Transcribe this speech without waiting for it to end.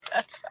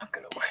That's not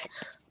gonna work.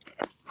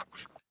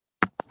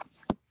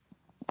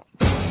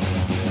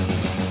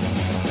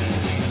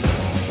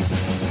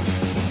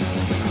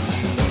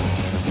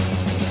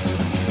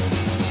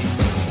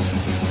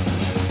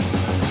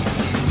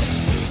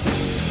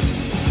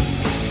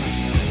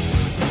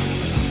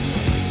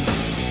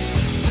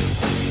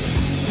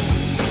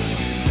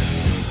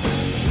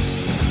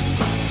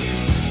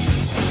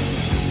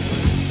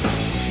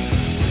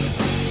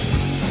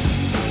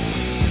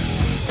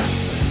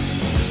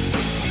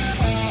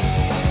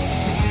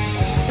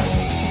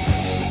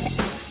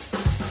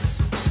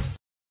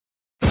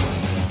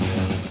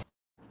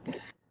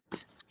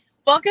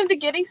 Welcome to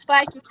Getting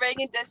Spiked with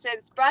Reagan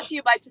Distance, brought to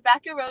you by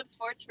Tobacco Road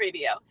Sports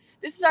Radio.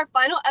 This is our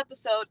final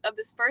episode of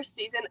this first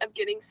season of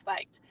Getting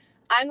Spiked.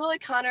 I'm Lily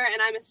Connor,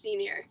 and I'm a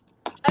senior.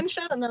 I'm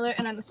Charlotte Miller,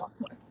 and I'm a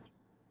sophomore.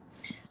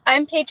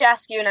 I'm Paige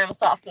Askew, and I'm a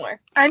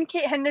sophomore. I'm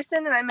Kate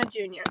Henderson, and I'm a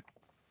junior.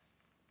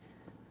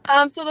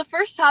 So the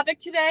first topic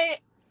today,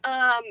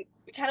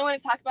 we kind of want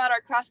to talk about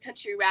our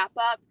cross-country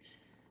wrap-up,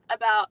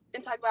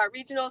 and talk about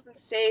regionals and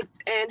states,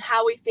 and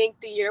how we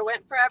think the year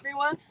went for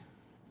everyone.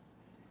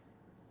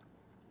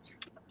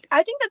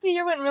 I think that the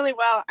year went really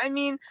well. I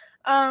mean,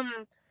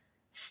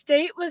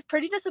 state was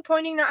pretty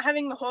disappointing not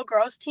having the whole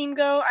girls team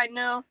go. I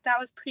know that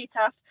was pretty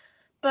tough,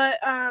 but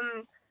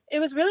it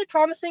was really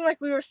promising. Like,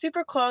 we were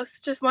super close,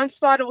 just one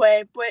spot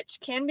away, which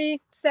can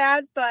be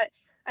sad, but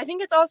I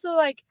think it's also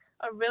like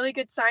a really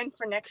good sign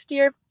for next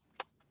year.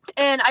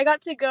 And I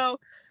got to go,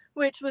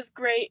 which was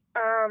great.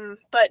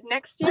 But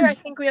next year, I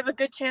think we have a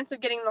good chance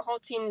of getting the whole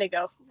team to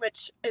go,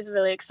 which is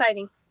really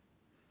exciting.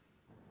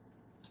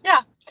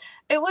 Yeah.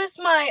 It was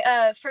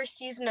my first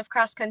season of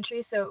cross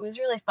country, so it was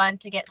really fun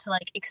to get to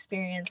like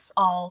experience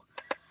all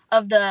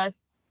of the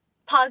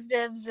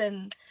positives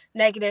and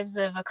negatives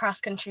of a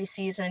cross country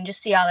season,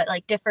 just see how it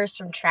like differs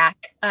from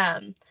track.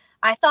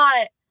 I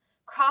thought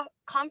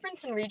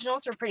conference and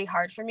regionals were pretty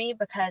hard for me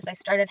because I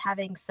started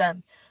having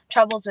some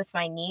troubles with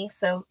my knee,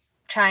 so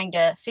trying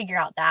to figure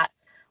out that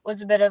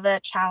was a bit of a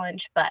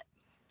challenge, but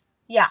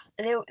yeah,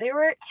 they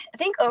were, I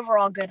think,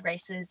 overall good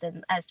races,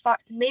 and as far,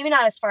 maybe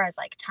not as far as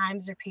like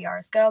times or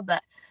PRs go,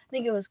 but I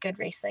think it was good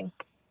racing.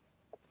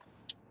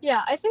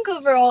 Yeah, I think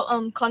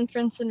overall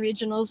conference and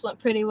regionals went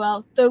pretty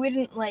well, though we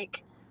didn't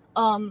like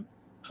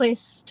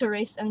place to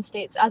race in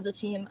states as a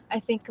team. I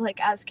think, like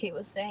as Kate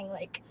was saying,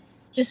 like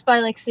just by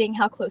like seeing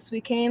how close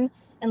we came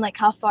and like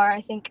how far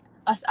I think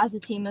us as a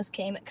team has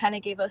came, it kind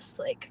of gave us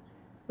like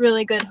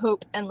really good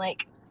hope and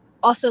like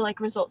also like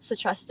results to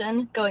trust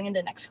in going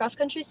into next cross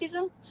country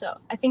season. So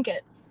I think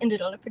it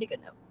ended on a pretty good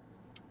note.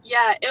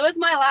 Yeah, it was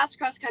my last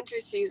cross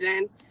country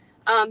season.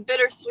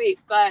 Bittersweet,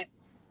 but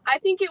I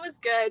think it was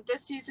good.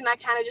 This season I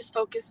kind of just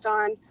focused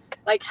on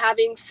like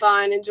having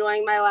fun,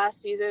 enjoying my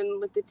last season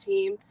with the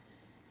team.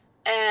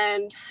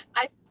 And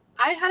I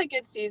had a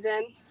good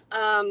season.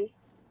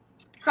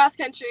 Cross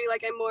country,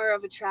 like I'm more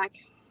of a track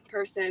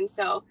person,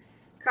 so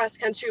cross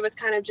country was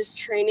kind of just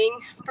training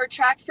for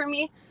track for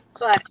me.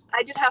 But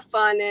I did have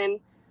fun, and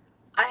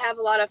I have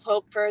a lot of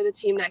hope for the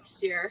team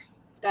next year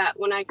that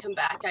when I come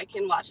back, I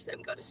can watch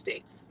them go to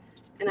states,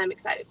 and I'm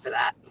excited for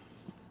that.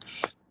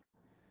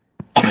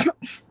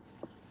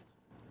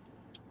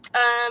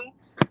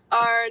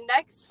 Our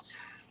next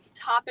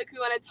topic we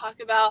want to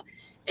talk about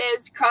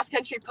is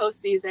cross-country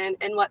postseason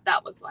and what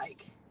that was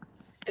like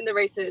in the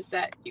races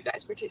that you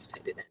guys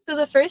participated in. So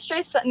the first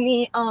race that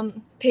me,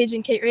 Paige,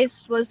 and Kate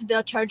raced was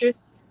the Charger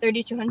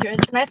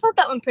 3200, and I thought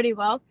that went pretty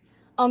well.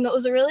 It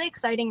was a really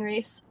exciting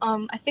race.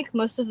 I think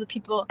most of the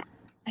people,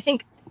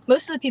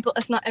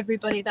 if not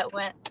everybody that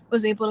went,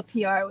 was able to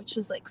PR, which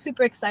was like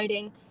super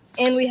exciting.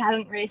 And we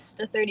hadn't raced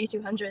the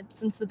 3200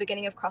 since the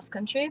beginning of cross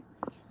country.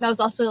 That was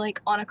also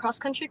like on a cross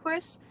country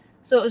course,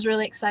 so it was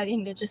really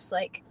exciting to just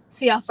like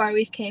see how far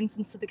we've came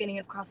since the beginning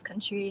of cross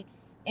country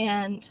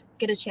and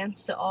get a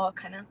chance to all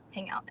kind of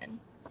hang out and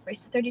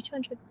race the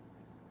 3200.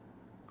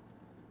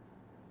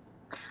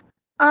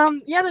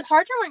 Yeah, the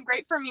Charger went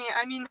great for me.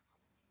 I mean,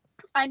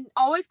 I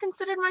always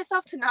considered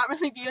myself to not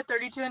really be a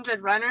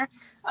 3200 runner,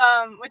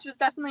 which was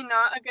definitely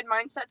not a good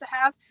mindset to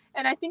have.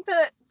 And I think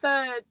that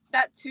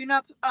that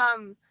tune-up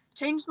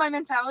changed my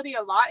mentality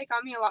a lot. It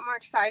got me a lot more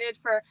excited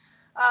for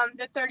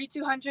the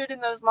 3200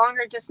 and those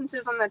longer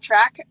distances on the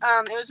track.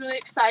 It was really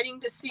exciting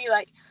to see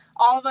like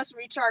all of us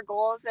reach our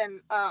goals,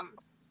 and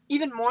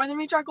even more than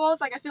reach our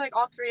goals. Like I feel like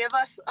all three of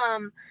us,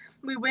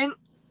 we went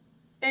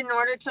in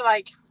order to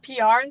like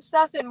PR and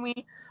stuff, and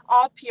we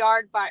all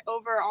PR'd by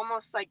over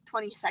almost like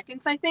 20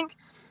 seconds, I think.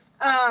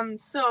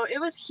 So it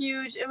was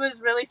huge. It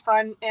was really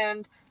fun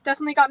and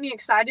definitely got me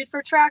excited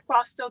for track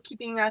while still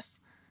keeping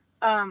us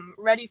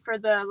ready for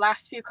the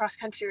last few cross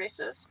country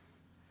races.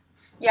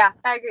 Yeah,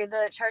 I agree.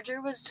 The Charger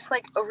was just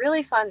like a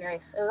really fun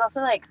race. It was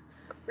also like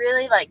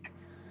really like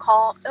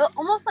calm,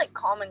 almost like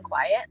calm and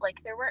quiet.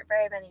 Like there weren't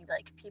very many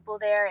like people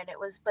there, and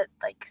but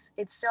like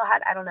it still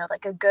had, I don't know,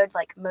 like a good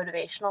like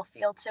motivational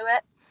feel to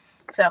it.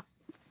 So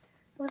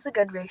it was a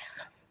good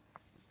race.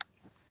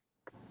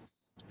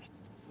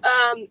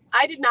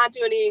 I did not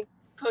do any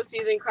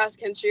postseason cross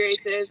country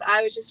races.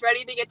 I was just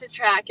ready to get to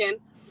track, and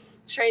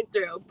train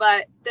through.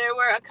 But there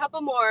were a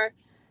couple more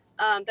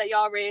that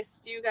y'all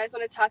raced. Do you guys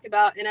want to talk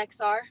about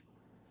NXR?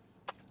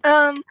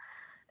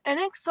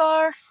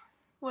 NXR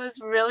was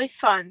really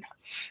fun.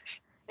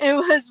 It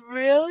was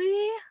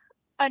really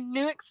a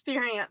new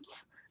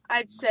experience,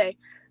 I'd say.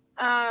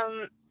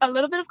 A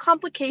little bit of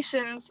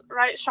complications,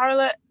 right,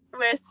 Charlotte,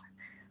 with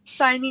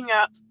signing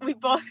up. We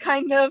both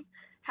kind of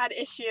had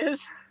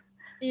issues.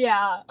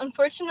 Yeah,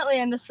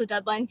 unfortunately, I missed the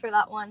deadline for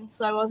that one,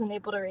 so I wasn't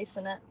able to race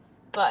in it.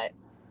 But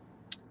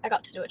I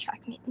got to do a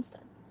track meet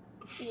instead.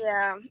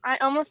 Yeah, I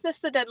almost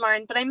missed the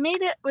deadline, but I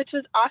made it, which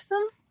was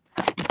awesome.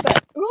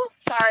 But,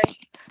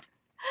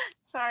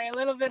 sorry, a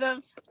little bit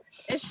of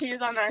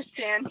issues on our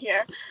stand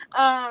here.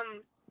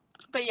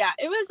 But yeah,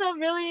 it was a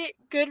really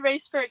good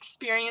race for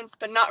experience,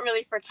 but not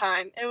really for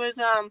time. It was,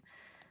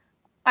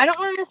 I don't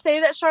want to say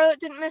that Charlotte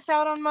didn't miss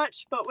out on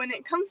much, but when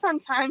it comes on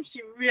time,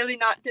 she really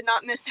did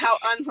not miss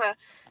out on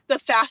the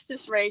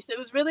fastest race. It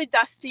was really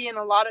dusty and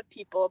a lot of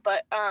people,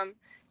 but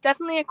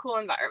definitely a cool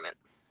environment.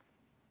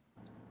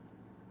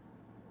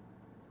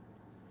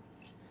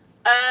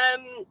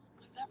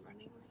 Was that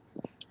running?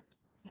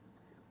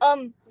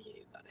 Yeah,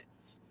 you got it.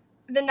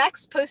 The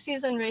next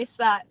postseason race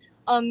that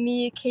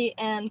me, Kate,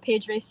 and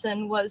Paige raced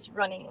in was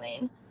Running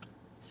Lane.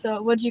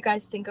 So what did you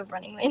guys think of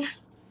Running Lane?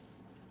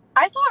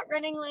 I thought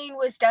Running Lane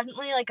was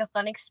definitely like a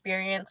fun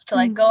experience to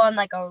like go on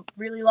like a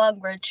really long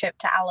road trip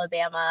to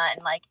Alabama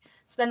and like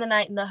spend the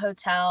night in the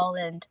hotel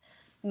and,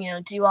 you know,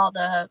 do all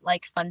the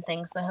like fun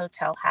things the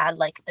hotel had,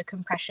 like the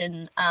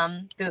compression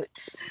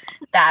boots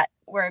that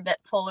were a bit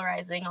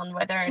polarizing on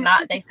whether or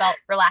not they felt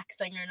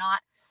relaxing or not.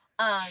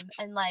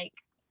 And like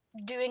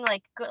doing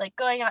like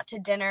going out to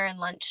dinner and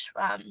lunch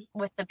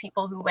with the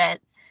people who went.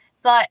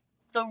 But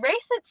the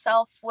race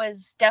itself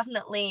was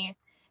definitely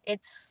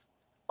its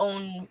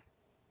own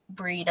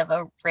breed of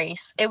a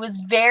race. It was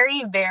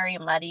very, very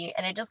muddy,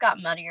 and it just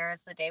got muddier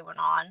as the day went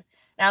on.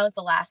 That was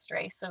the last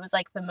race, so it was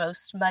like the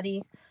most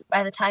muddy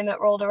by the time it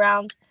rolled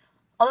around.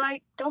 Although I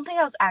don't think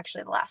I was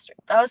actually the last race.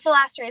 That was the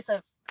last race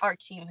of our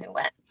team who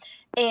went.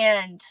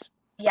 And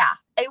yeah,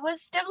 it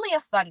was definitely a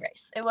fun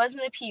race. It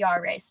wasn't a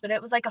PR race, but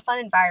it was like a fun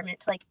environment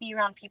to like be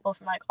around people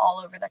from like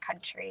all over the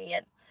country.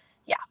 And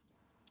yeah.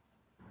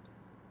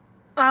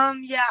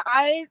 Yeah,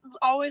 I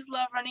always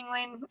love Running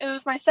Lane. It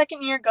was my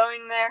second year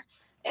going there.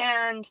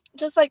 And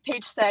just like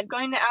Paige said,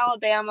 going to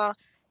Alabama,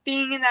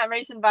 being in that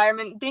race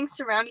environment, being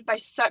surrounded by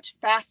such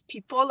fast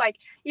people, like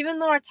even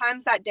though our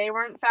times that day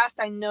weren't fast,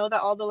 I know that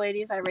all the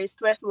ladies I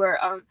raced with were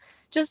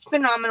just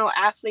phenomenal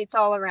athletes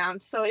all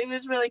around. So it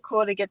was really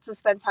cool to get to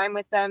spend time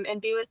with them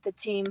and be with the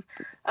team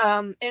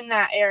in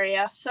that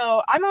area.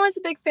 So I'm always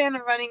a big fan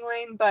of Running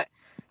Lane, but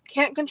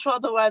can't control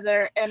the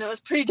weather, and it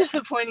was pretty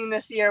disappointing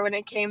this year when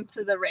it came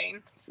to the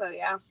rain. So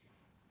yeah.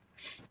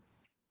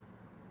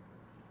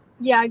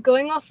 Yeah,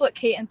 going off what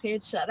Kate and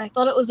Paige said, I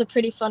thought it was a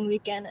pretty fun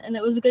weekend, and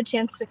it was a good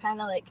chance to kind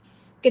of like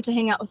get to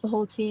hang out with the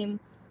whole team.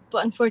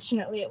 But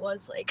unfortunately, it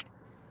was like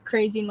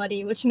crazy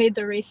muddy, which made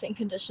the racing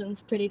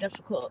conditions pretty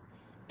difficult.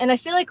 And I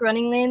feel like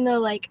Running Lane though,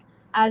 like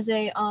as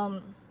a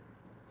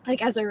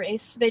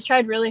race, they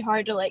tried really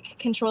hard to like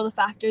control the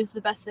factors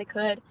the best they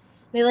could.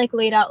 They like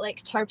laid out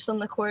like tarps on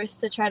the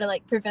course to try to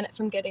like prevent it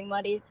from getting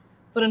muddy.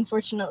 But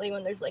unfortunately,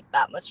 when there's like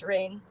that much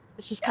rain,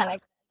 it's just kind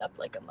of up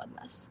like a mud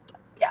mess. But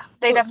yeah,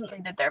 they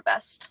definitely did their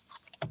best.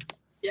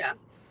 Yeah.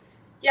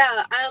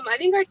 I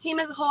think our team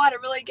as a whole had a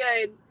really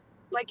good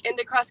like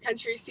into cross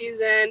country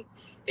season.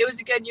 It was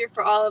a good year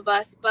for all of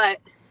us, but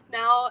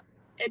now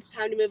it's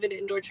time to move into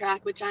indoor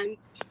track, which I'm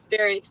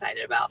very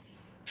excited about.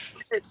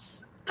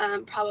 It's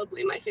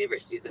probably my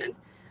favorite season.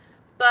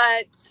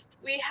 But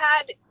we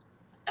had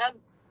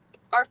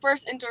our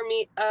first indoor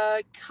meet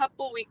a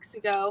couple weeks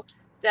ago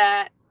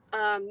that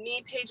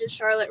me, Paige, and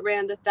Charlotte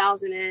ran the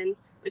 1,000 in,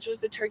 which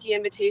was the Turkey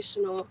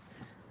Invitational.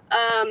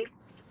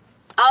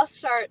 I'll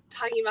start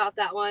talking about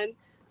that one.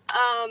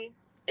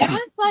 It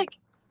was like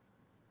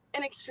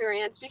an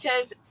experience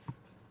because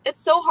it's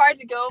so hard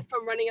to go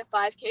from running a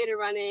 5K to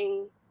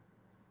running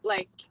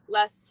like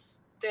less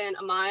than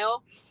a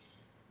mile.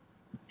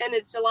 And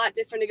it's a lot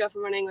different to go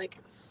from running like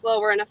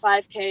slower in a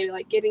 5K to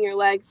like getting your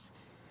legs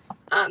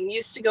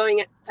used to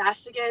going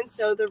fast again.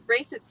 So the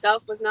race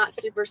itself was not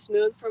super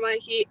smooth for my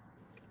heat.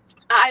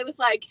 I was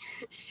like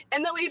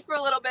in the lead for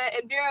a little bit,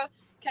 and Vera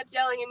kept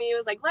yelling at me. It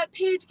was like, let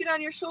Paige get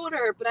on your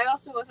shoulder. But I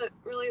also wasn't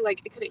really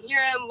like, I couldn't hear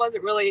him,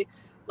 wasn't really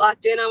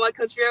locked in on what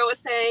Coach Vera was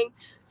saying.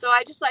 So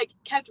I just like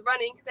kept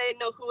running because I didn't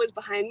know who was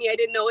behind me. I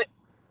didn't know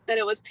that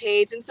it was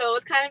Paige. And so it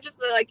was kind of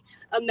just like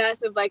a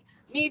mess of like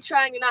me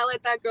trying to not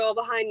let that girl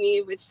behind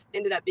me, which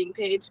ended up being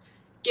Paige,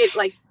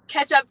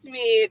 catch up to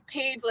me.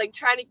 Paige like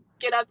trying to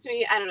get up to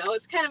me. I don't know. It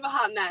was kind of a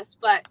hot mess,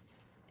 but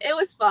it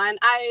was fun.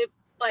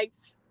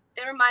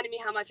 It reminded me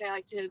how much I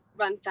like to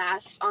run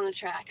fast on the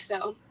track.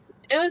 So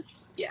it was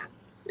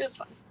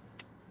fun.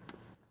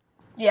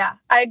 Yeah,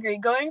 I agree.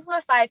 Going from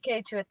a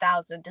 5K to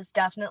 1,000 is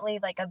definitely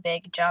like a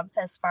big jump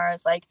as far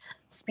as like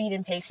speed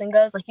and pacing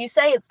goes. Like you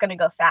say, it's going to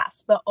go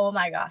fast, but oh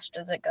my gosh,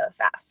 does it go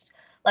fast.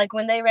 Like,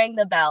 when they rang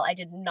the bell, I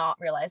did not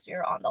realize we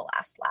were on the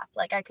last lap.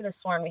 Like, I could have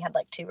sworn we had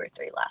like 2 or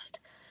 3 left.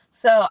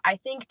 So I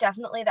think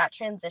definitely that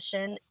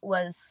transition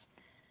was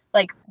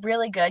like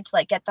really good to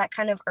like get that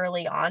kind of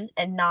early on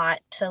and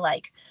not to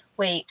like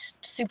wait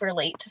super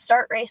late to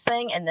start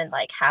racing and then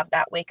like have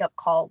that wake up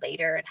call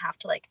later and have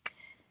to like,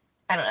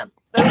 I don't know.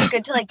 But it was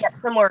good to like get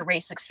some more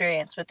race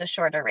experience with the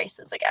shorter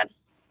races again.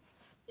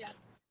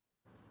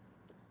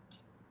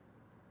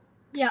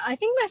 Yeah, I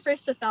think my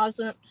first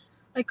 1,000,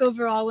 like,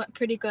 overall went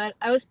pretty good.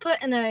 I was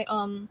put in a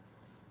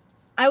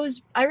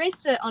I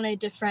raced it on a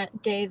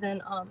different day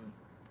than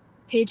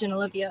Paige and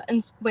Olivia.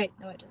 And wait,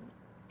 no, I didn't.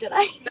 Did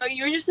I? No,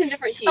 you were just in a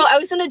different heat. Oh, I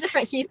was in a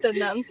different heat than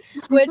them,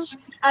 which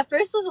at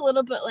first was a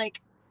little bit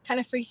like kind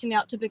of freaked me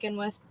out to begin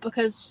with,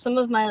 because some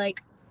of my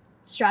like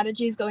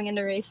strategies going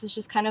into race is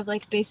just kind of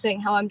like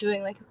basing how I'm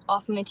doing like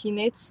off of my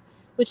teammates,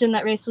 which in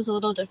that race was a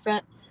little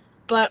different.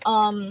 But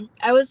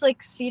I was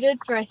like seeded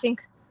for, I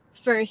think,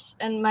 first,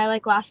 and my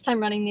like last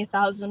time running the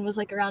 1,000 was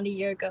like around a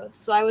year ago,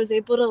 so I was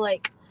able to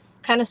like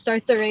kind of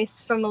start the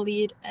race from a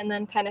lead and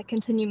then kind of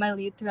continue my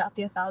lead throughout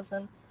the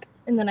 1,000,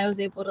 and then I was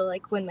able to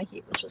like win my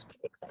heat, which was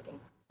pretty exciting.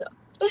 So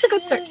it was a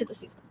good start to the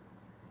season.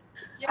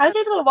 I was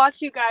able to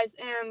watch you guys,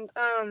 and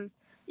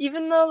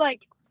even though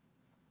like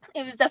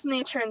it was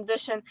definitely a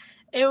transition,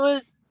 it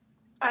was,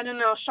 I don't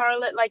know,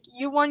 Charlotte, like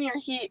you won your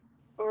heat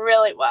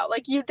really well.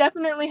 Like you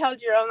definitely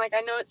held your own. Like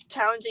I know it's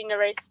challenging to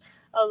race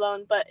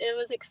alone, but it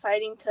was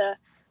exciting to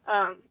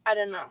I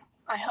don't know.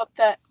 I hope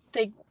that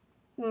they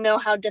know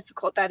how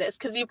difficult that is,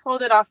 because you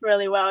pulled it off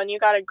really well and you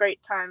got a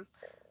great time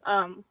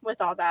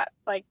with all that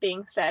like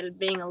being said and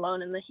being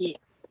alone in the heat.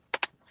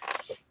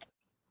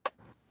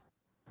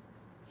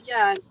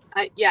 Yeah,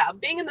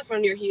 being in the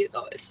front of your heat is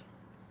always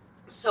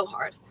so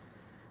hard.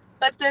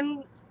 But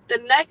then the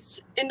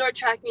next indoor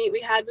track meet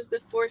we had was the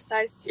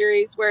Forsyth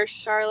Series, where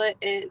Charlotte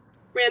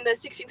ran the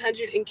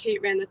 1,600 and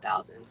Kate ran the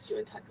 1,000. So you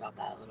want to talk about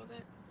that a little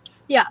bit?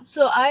 Yeah,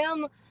 so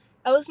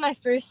that was my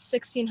first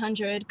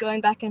 1,600 going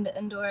back into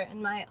indoor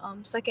in my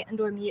second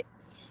indoor meet.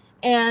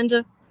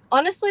 And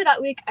honestly,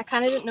 that week I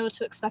kind of didn't know what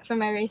to expect from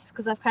my race,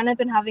 because I've kind of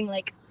been having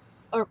like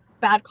a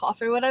bad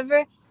cough or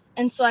whatever.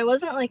 And so I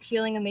wasn't like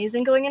feeling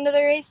amazing going into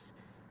the race,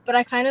 but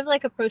I kind of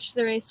like approached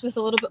the race with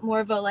a little bit more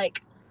of a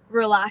like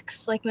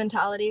relaxed like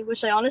mentality,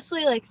 which I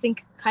honestly like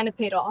think kind of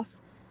paid off.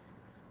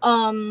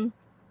 And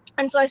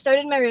so I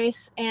started my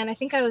race, and I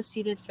think I was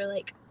seated for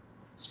like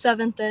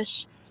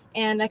 7th-ish,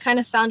 and I kind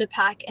of found a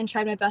pack and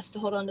tried my best to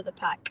hold on to the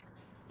pack.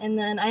 And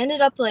then I ended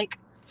up like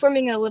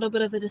forming a little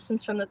bit of a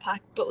distance from the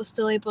pack, but was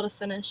still able to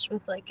finish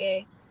with like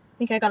I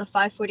think I got a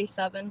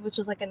 5:47, which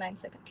was like a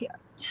 9-second PR.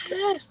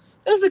 Yes.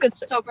 It was a good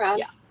start. So proud.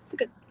 Yeah, it's a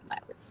good mile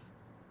race.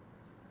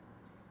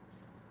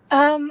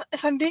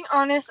 If I'm being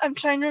honest, I'm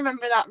trying to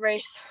remember that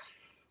race,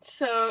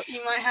 so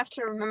you might have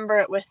to remember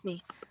it with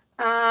me.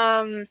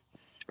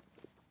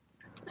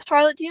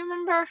 Charlotte, do you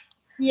remember?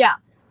 Yeah.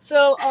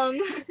 So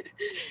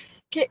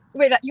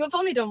wait, you have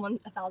only done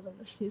 1,000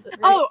 this season,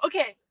 right? Oh,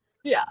 okay.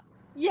 Yeah.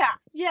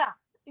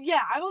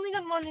 I've only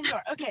done one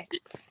indoor. Okay,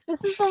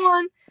 this is the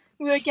one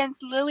we were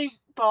against Lily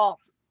Ball.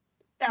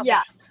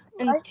 Yes,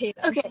 and right?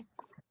 Tatum. Okay.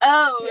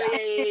 Oh, Yeah.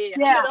 yeah.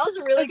 Yeah, that was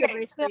a really good Okay,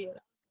 race so- for you.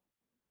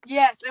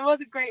 Yes, it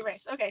was a great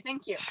race. Okay,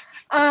 thank you.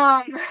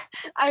 I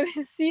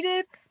was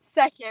seeded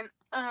second,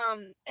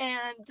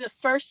 and the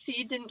first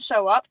seed didn't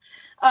show up.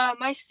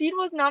 My seed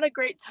was not a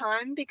great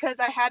time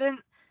because I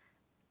hadn't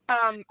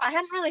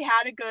really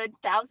had a good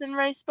 1,000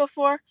 race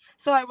before,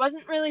 so I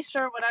wasn't really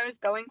sure what I was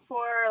going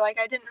for. Like,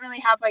 I didn't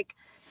really have like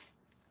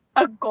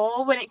a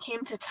goal when it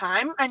came to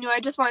time. I knew I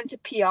just wanted to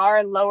PR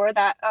and lower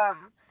that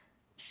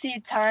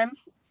seed time.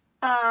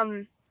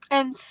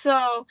 And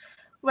so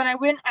when I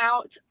went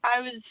out,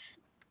 I was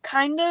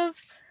kind of,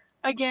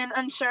 again,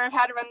 unsure of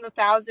how to run the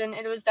 1,000.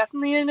 It was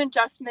definitely an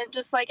adjustment,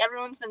 just like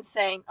everyone's been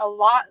saying, a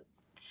lot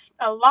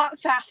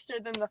faster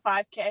than the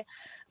 5K.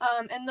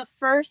 And the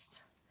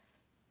first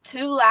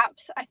 2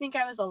 laps, I think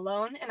I was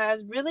alone, and I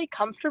was really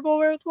comfortable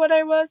with what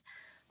I was,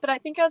 but I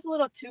think I was a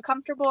little too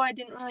comfortable. I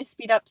didn't really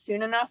speed up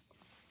soon enough.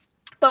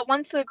 But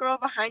once the girl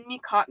behind me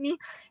caught me,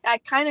 I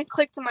kind of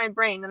clicked in my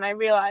brain, and I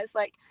realized,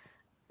 like,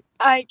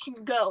 I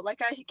can go, like,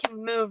 I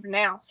can move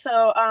now.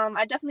 So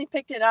I definitely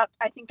picked it up.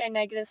 I think I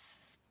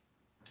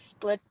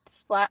split.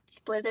 I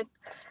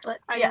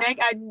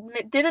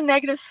did a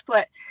negative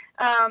split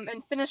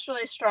and finished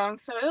really strong.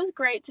 So it was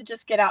great to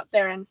just get out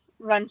there and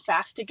run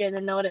fast again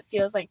and know what it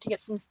feels like to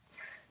get some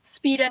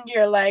speed under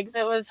your legs.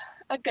 It was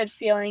a good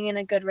feeling and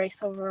a good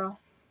race overall.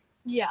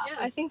 Yeah,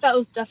 I think that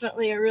was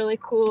definitely a really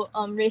cool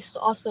race to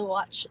also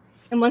watch.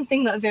 And one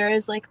thing that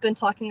Vera's like been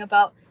talking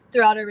about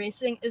throughout her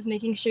racing is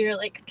making sure you're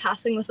like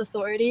passing with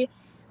authority.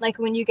 Like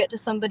when you get to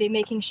somebody,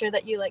 making sure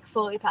that you like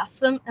fully pass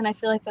them. And I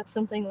feel like that's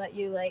something that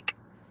you like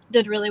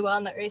did really well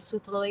in that race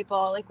with Lily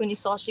Ball. Like when you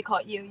saw she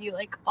caught you, you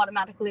like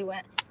automatically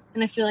went.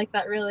 And I feel like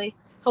that really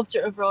helped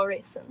your overall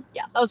race. And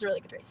yeah, that was a really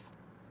good race.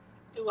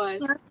 It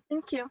was. Yeah,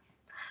 thank you.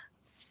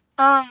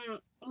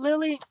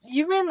 Lily,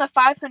 you ran the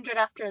 500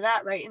 after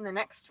that, right, in the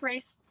next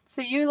race?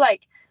 So you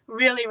like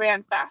really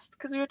ran fast,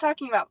 because we were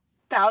talking about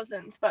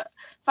thousands, but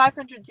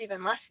 500's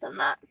even less than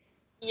that.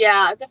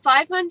 Yeah, the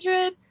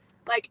 500,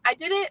 like I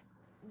did it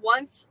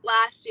once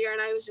last year,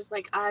 and I was just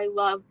like, I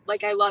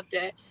loved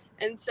it.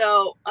 And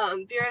so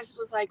Vera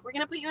was like, we're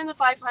gonna put you in the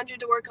 500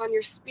 to work on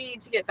your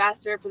speed to get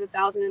faster for the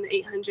 1,000 and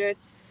 800. And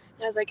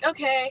I was like,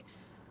 okay.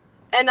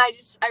 And I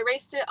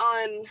raced it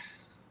on,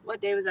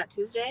 what day was that?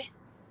 Tuesday?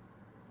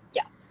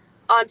 Yeah,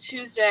 on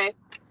Tuesday,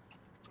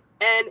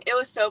 and it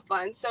was so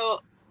fun.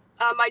 So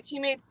my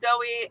teammates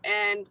Zoe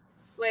and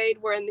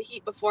Slade were in the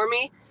heat before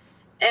me,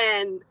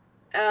 and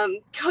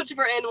Coach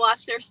Burton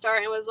watched their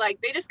start and was like,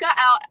 they just got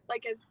out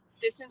like as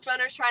distance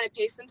runners trying to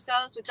pace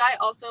themselves, which I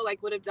also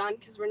like would have done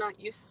because we're not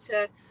used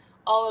to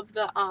all of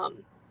the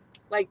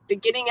like the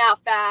getting out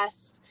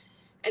fast.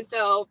 And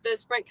so the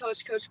sprint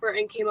coach, Coach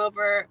Burton, came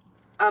over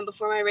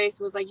before my race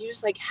and was like, you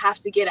just like have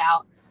to get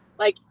out.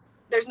 Like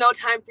there's no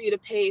time for you to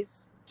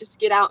pace. Just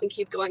get out and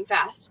keep going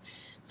fast.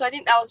 So I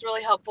think that was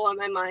really helpful in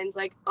my mind.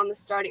 Like on the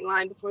starting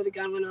line before the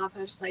gun went off,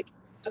 I was just like,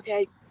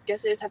 okay,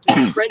 guess I just have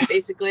to sprint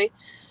basically.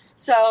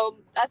 So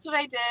that's what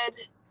I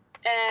did.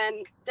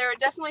 And there are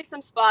definitely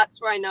some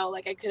spots where I know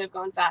like I could have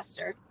gone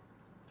faster.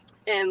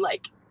 And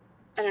like,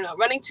 I don't know,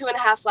 running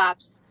 2.5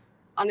 laps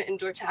on an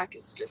indoor track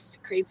is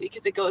just crazy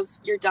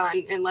because you're done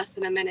in less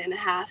than a minute and a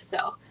half.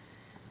 So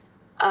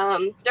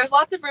there's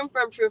lots of room for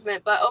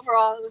improvement, but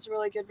overall it was a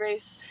really good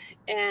race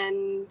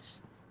and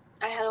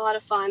I had a lot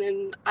of fun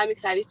and I'm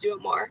excited to do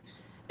it more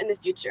in the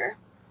future.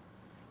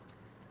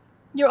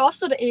 You're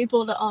also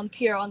able to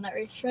PR on that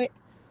race, right?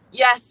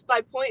 Yes,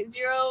 by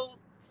 0.07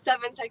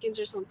 seconds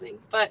or something,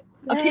 but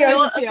A PR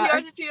still, is a PR. a PR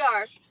is a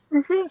PR.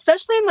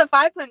 Especially in the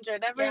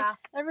 500, Yeah.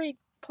 every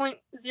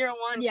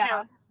 0.01 Yeah.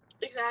 counts.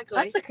 Exactly.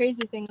 That's the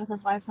crazy thing with a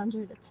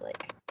 500. It's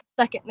like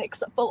second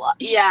makes up a lot.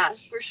 Yeah,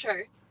 for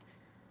sure.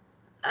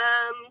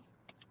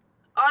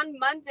 On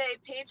Monday,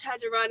 Paige had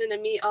to run in a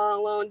meet all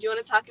alone. Do you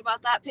want to talk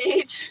about that,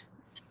 Paige?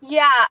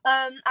 Yeah,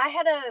 I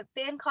had a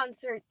band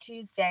concert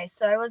Tuesday,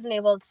 so I wasn't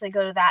able to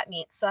go to that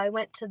meet. So I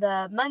went to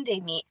the Monday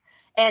meet,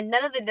 and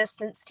none of the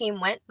distance team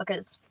went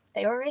because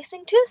they were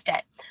racing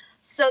Tuesday.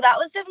 So that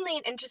was definitely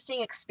an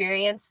interesting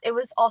experience. It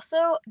was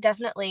also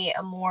definitely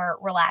a more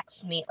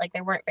relaxed meet. Like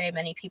there weren't very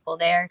many people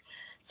there.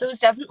 So it was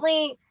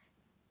definitely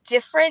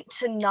different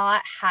to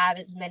not have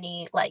as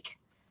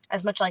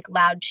much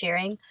loud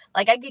cheering.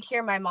 Like I could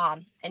hear my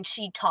mom and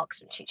she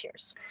talks when she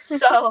cheers. So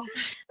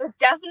it was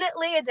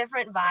definitely a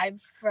different vibe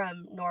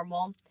from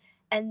normal.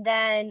 And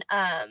then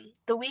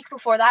the week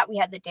before that we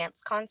had the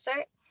dance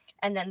concert.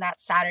 And then that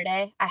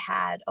Saturday I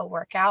had a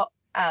workout,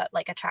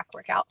 like a track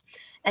workout.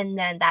 And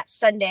then that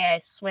Sunday I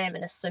swam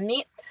in a swim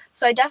meet.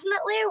 So I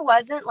definitely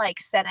wasn't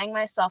like setting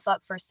myself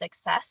up for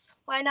success.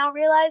 What I now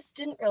realize,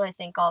 didn't really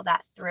think all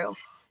that through.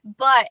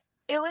 But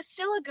it was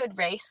still a good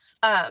race.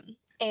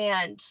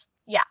 And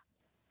yeah,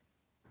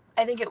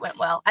 I think it went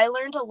well. I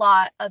learned a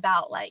lot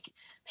about like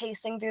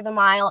pacing through the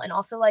mile, and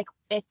also like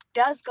it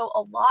does go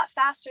a lot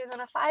faster than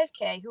a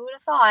 5K. Who would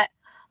have thought?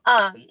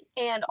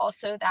 And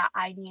also that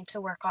I need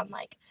to work on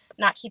like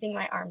not keeping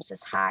my arms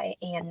as high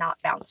and not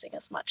bouncing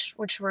as much,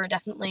 which were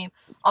definitely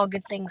all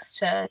good things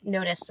to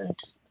notice and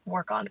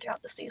work on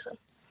throughout the season.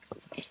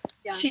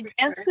 Yeah, She for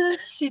dances, sure.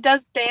 she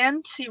does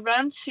band, she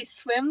runs, she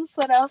swims.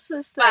 What else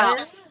is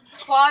there?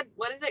 Wow.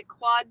 What is it?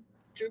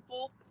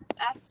 Quadruple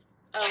F?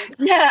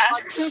 Yeah,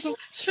 Quadruple.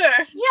 sure.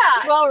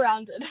 Yeah.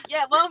 Well-rounded.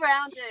 Yeah,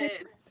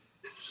 well-rounded.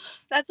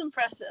 That's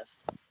impressive.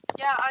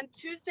 Yeah, on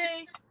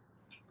Tuesday,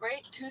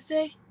 right?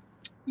 Tuesday?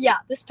 Yeah,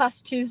 this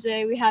past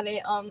Tuesday we had a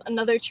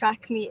another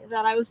track meet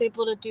that I was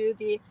able to do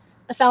the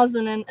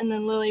 1,000 and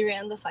then Lily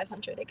ran the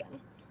 500 again.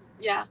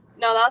 Yeah.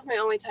 No, that was my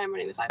only time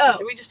running the 500.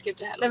 Oh, We just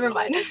skipped ahead a never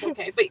little bit. mind. It's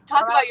okay. But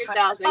talk about your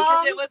 1,000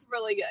 because it was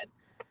really good.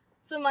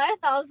 So my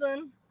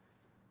 1,000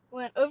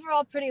 went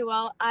overall pretty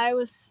well. I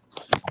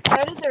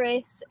started the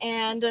race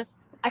and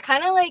I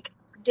kind of like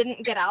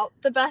didn't get out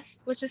the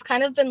best, which has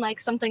kind of been like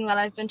something that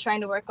I've been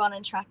trying to work on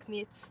in track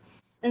meets.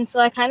 And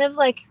so I kind of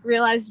like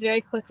realized very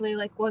quickly,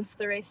 like once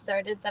the race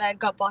started, that I'd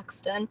got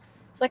boxed in.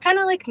 So I kind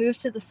of like moved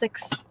to the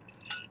 6th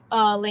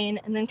lane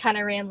and then kind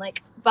of ran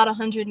like about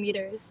 100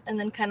 meters and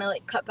then kind of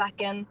like cut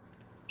back in.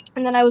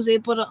 And then I was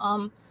able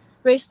to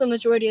race the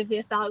majority of the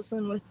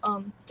 1,000 with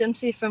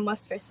Dempsey from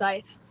West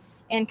Forsyth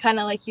and kind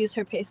of like use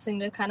her pacing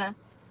to kind of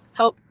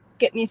help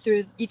get me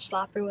through each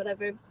lap or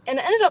whatever. And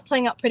it ended up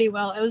playing out pretty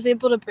well. I was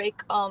able to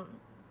break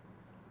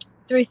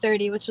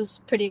 3:30, which was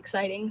pretty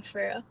exciting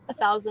for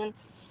 1,000.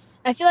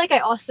 I feel like I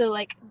also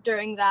like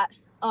during that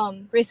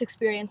race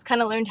experience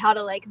kind of learned how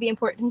to like the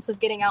importance of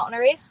getting out in a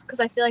race, because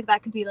I feel like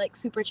that could be like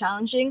super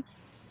challenging,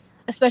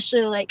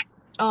 especially like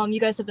you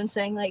guys have been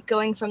saying, like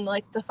going from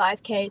like the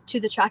 5K to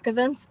the track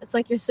events. It's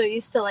like you're so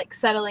used to like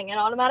settling in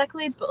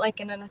automatically, but like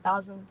in an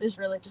 1,000 there's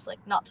really just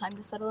like not time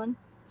to settle in.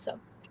 So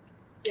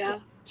yeah,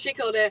 she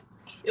killed it.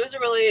 It was a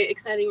really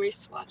exciting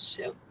race to watch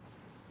too.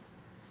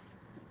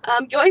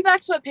 Going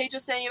back to what Paige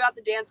was saying about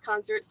the dance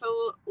concert, so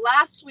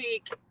last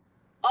week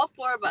all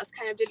 4 of us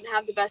kind of didn't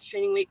have the best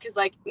training week because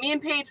like me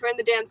and Paige were in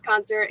the dance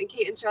concert and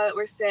Kate and Charlotte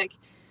were sick.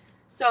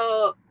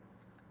 So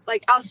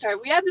like I'll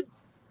start. We had the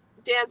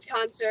dance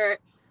concert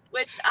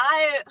which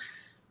I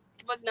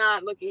was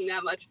not looking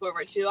that much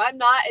forward to. I'm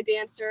not a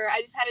dancer.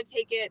 I just had to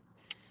take it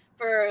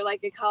for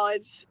like a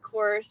college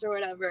course or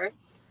whatever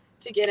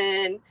to get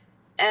in.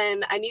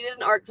 And I needed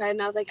an art credit,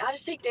 and I was like, I'll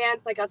just take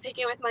dance. Like, I'll take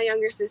it with my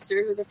younger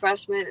sister who's a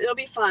freshman. It'll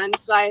be fun.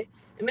 So I'm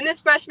in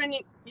this freshman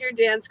year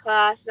dance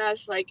class, and I was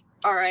just like,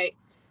 all right.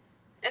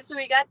 And so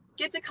we get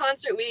to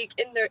concert week,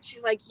 and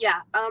she's like, yeah,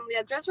 we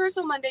have dress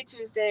rehearsal Monday,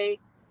 Tuesday,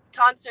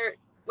 concert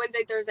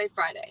Wednesday, Thursday,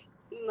 Friday.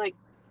 I'm like,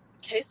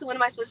 okay, so when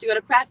am I supposed to go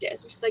to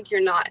practice? And she's like,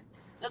 you're not.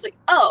 I was like,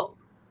 oh,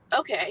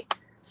 okay.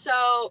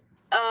 So,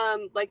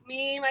 like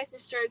me, my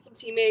sister, and some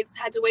teammates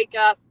had to wake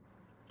up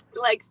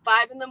like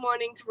 5 a.m.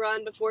 to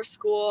run before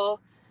school.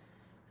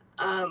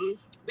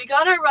 We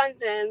got our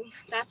runs in,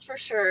 that's for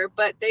sure,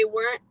 but they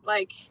weren't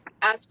like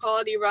as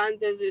quality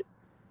runs as it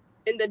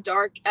in the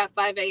dark at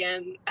 5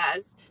 a.m.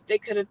 as they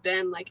could have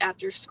been like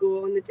after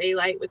school in the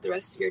daylight with the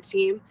rest of your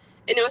team.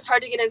 And it was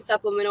hard to get in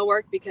supplemental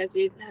work because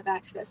we didn't have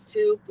access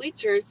to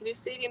bleachers to do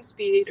stadium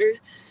speed or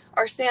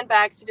our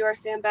sandbags to do our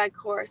sandbag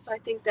course. So I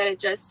think that it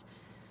just,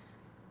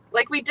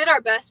 like, we did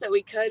our best that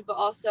we could, but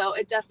also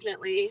it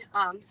definitely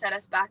set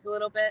us back a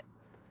little bit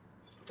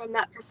from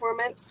that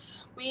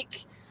performance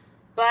week.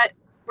 But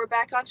we're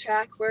back on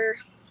track. We're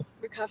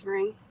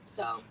recovering.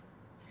 So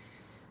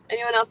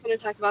anyone else want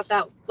to talk about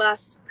that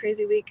last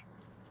crazy week?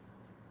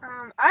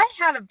 I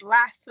had a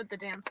blast with the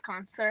dance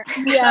concert.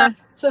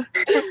 Yes.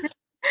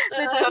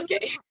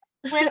 Okay.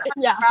 Went on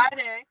Yeah.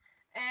 Friday,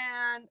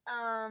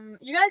 and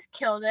you guys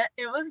killed it.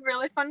 It was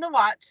really fun to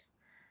watch.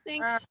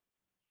 Thanks.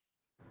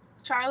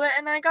 Charlotte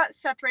and I got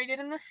separated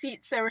in the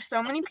seats. There were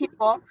so many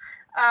people.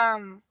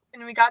 And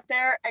we got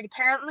there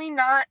apparently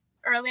not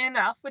early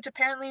enough, which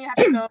apparently you have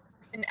to go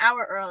an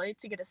hour early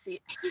to get a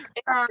seat.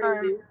 It's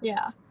crazy.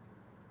 Yeah.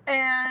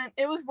 And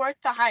it was worth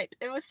the hype.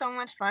 It was so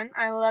much fun.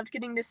 I loved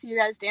getting to see you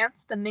guys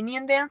dance. The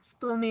Minion dance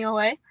blew me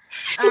away.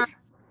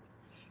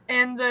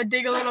 And the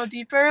Dig a Little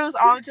Deeper, it was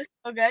all just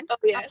so good. Oh,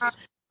 yes.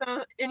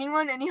 So any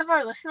of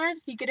our listeners,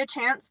 if you get a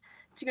chance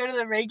to go to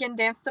the Reagan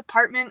Dance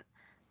Department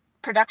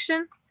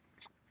production,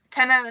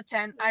 10 out of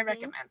 10, I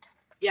recommend.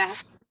 Yeah,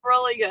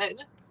 really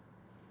good.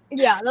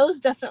 Yeah, that was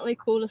definitely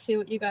cool to see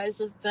what you guys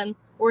have been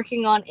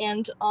working on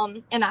and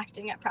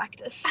enacting at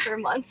practice for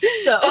months.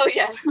 So Oh,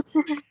 yes.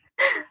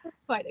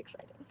 quite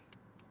exciting.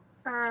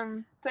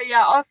 But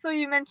yeah, also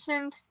you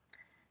mentioned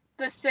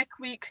the sick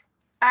week.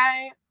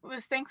 I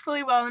was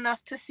thankfully well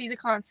enough to see the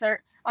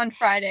concert on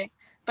Friday,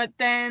 but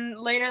then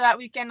later that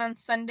weekend on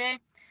Sunday,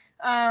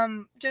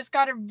 just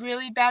got a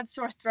really bad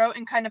sore throat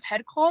and kind of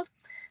head cold.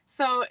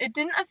 So it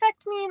didn't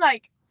affect me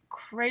like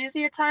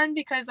crazy a ton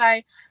because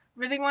I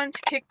really wanted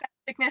to kick that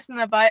sickness in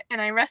the butt,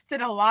 and I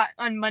rested a lot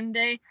on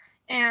Monday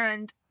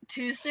and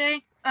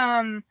Tuesday.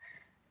 And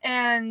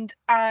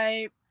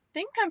I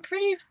think I'm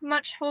pretty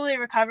much fully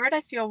recovered.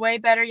 I feel way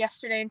better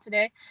yesterday and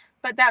today,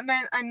 but that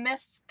meant I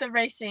missed the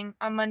racing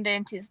on Monday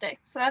and Tuesday.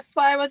 So that's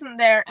why I wasn't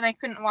there and I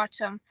couldn't watch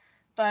them.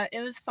 But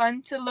it was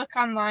fun to look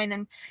online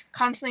and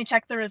constantly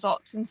check the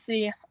results and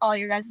see all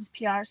your guys'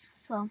 PRs.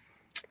 So,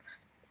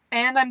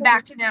 and I'm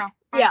back now.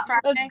 Yeah,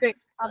 Friday, that's great.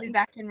 I'll be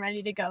back and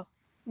ready to go.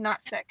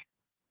 Not sick.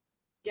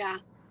 Yeah.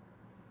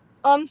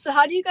 So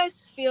how do you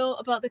guys feel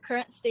about the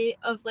current state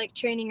of like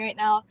training right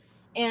now?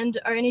 And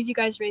are any of you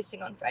guys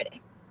racing on Friday?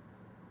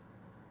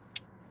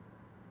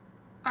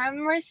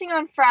 I'm racing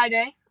on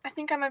Friday. I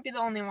think I might be the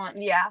only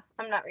one. Yeah,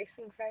 I'm not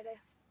racing Friday.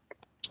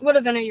 What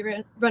event are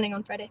you running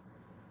on Friday?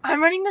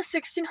 I'm running the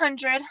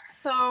 1600.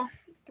 So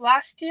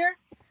last year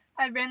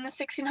I ran the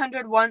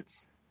 1600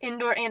 once,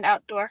 indoor and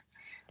outdoor.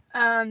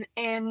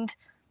 And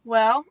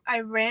well,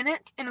 I ran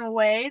it in a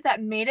way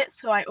that made it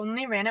so I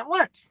only ran it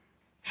once.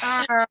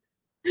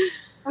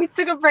 We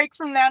took a break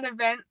from that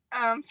event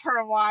for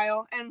a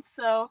while, and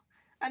so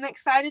I'm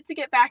excited to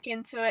get back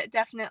into it,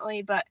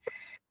 definitely, but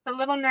a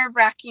little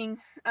nerve-wracking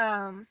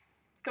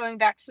going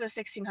back to the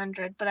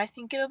 1600, but I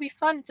think it'll be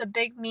fun. It's a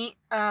big meet,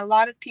 a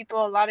lot of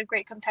people, a lot of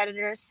great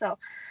competitors, so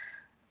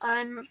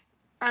I'm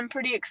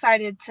pretty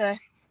excited to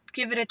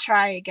give it a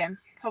try again,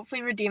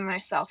 hopefully redeem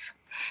myself.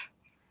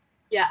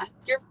 Yeah.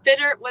 You're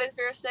fitter. What does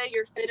Vera say?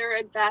 You're fitter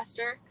and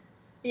faster.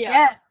 Yeah.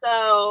 Yes.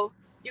 So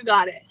you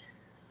got it.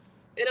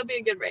 It'll be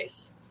a good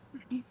race.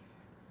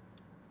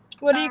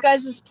 What are you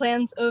guys'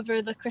 plans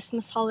over the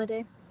Christmas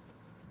holiday?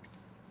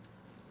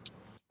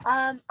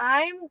 I'm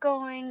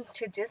going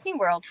to Disney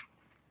World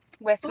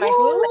with my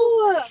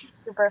Ooh, family.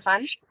 Super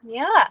fun.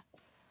 Yeah.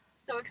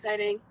 so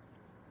exciting.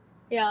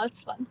 Yeah,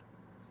 that's fun.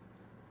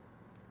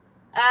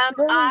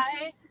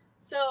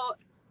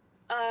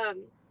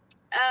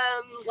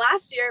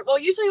 Last year, well,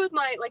 usually with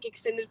my like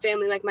extended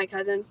family, like my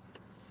cousins,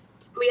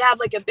 we have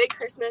like a big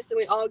Christmas and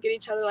we all get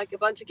each other like a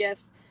bunch of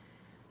gifts.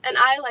 And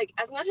I like,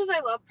 as much as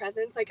I love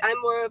presents, like I'm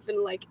more of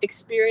an like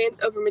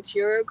experience over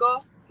material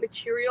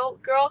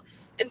girl.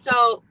 And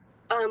so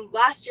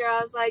last year I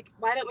was like,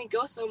 why don't we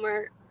go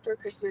somewhere for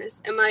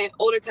Christmas? And my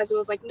older cousin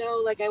was like, no,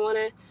 like I want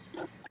to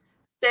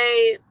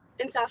stay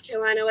in South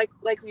Carolina like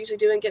we usually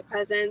do and get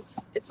presents.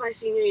 It's my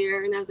senior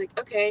year. And I was like,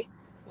 okay,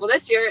 well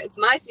this year it's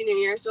my senior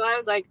year. So I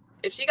was like,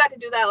 if she got to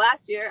do that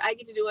last year, I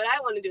get to do what I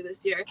want to do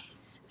this year.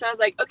 So I was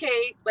like,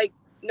 okay, like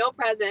no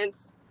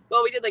presents.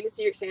 Well, we did like a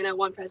Secret Santa,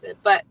 one present,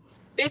 but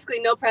basically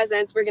no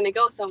presents. We're going to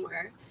go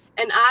somewhere.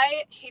 And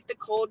I hate the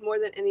cold more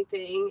than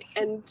anything.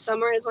 And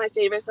summer is my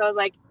favorite. So I was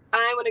like,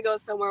 I want to go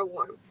somewhere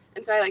warm.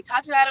 And so I like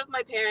talked about it with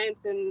my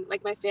parents and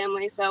like my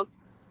family. So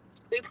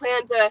we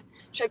planned a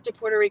trip to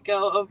Puerto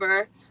Rico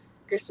over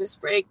Christmas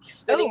break,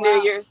 spending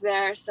New Year's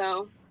there.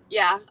 So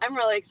yeah, I'm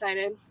really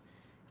excited.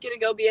 Get to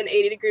go be in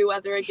 80-degree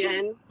weather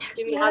again.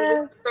 Get me out of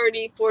this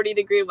 30,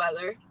 40-degree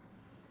weather.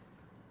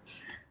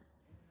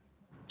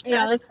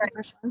 Yeah, that's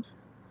super fun.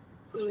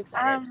 I'm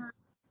excited.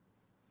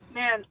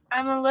 Man,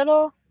 I'm a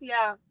little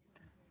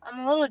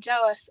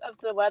jealous of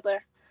the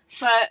weather,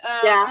 but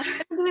Yeah.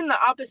 I'm doing the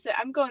opposite.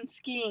 I'm going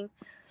skiing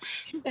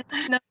in the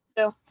snow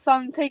too. So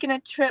I'm taking a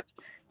trip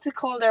to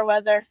colder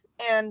weather,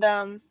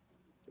 and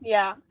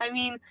yeah, I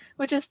mean,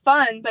 which is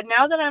fun. But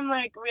now that I'm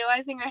like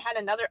realizing I had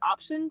another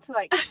option to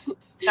like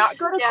not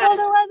go to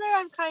colder weather,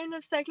 I'm kind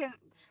of second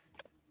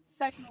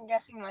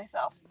guessing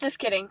myself. Just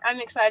kidding. I'm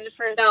excited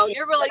for No, skiing.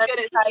 you're really good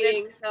at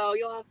skiing, so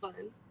you'll have fun.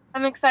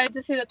 I'm excited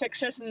to see the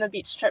pictures from the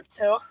beach trip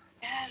too.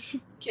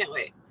 Yes, can't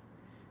wait.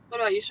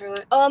 What about you,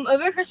 Charlotte?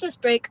 Over Christmas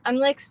break, I'm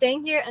like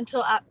staying here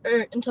until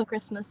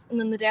Christmas, and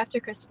then the day after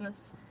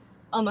Christmas,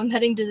 I'm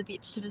heading to the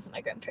beach to visit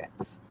my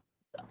grandparents.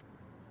 So,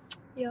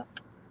 yeah.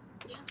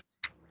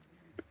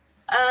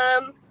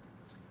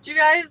 Do you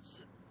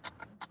guys?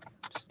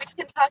 We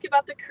can talk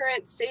about the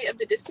current state of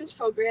the distance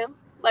program.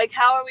 Like,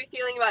 how are we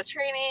feeling about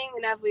training,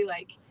 and have we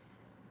like,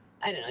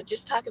 I don't know,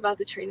 just talk about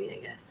the training, I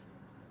guess.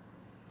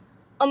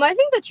 I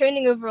think the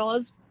training overall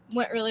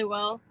went really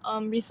well.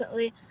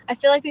 Recently, I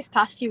feel like these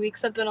past few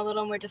weeks have been a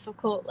little more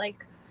difficult,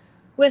 like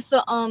with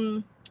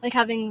the like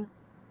having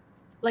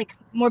like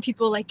more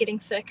people like getting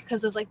sick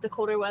because of like the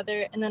colder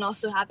weather, and then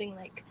also having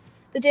like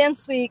the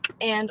dance week,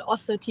 and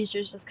also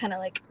teachers just kind of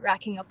like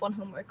racking up on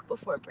homework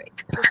before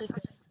break, which I feel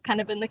like has kind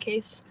of been the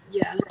case.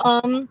 Yeah.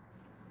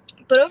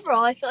 But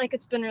overall, I feel like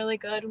it's been really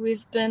good.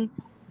 We've been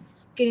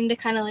getting to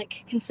kind of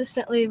like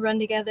consistently run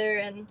together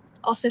and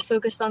also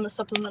focus on the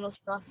supplemental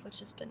stuff, which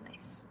has been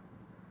nice.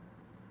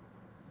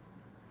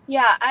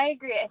 Yeah, I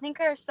agree. I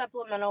think our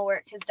supplemental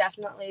work has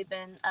definitely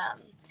been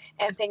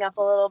amping up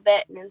a little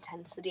bit in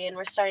intensity, and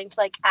we're starting to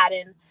like add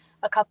in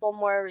a couple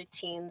more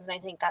routines, and I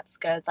think that's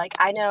good. Like,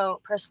 I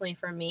know personally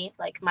for me,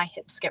 like my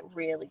hips get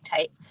really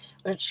tight,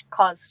 which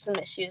caused some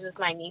issues with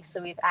my knee,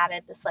 so we've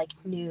added this like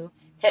new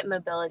hip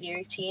mobility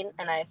routine,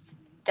 and I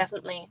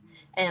definitely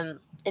am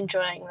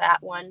enjoying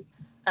that one.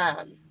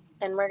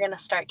 And we're going to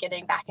start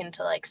getting back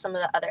into like some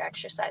of the other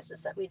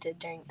exercises that we did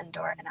during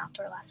indoor and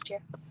outdoor last year.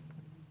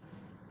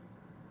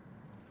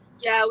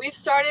 Yeah, we've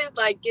started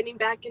like getting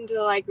back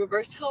into like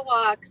reverse hill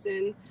walks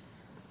and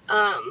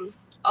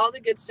all the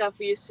good stuff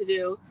we used to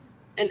do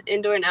in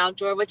indoor and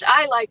outdoor, which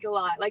I like a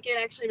lot. Like, it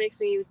actually makes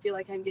me feel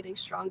like I'm getting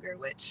stronger,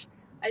 which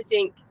I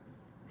think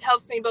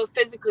helps me both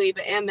physically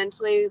and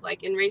mentally,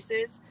 like in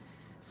races.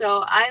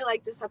 So I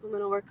like the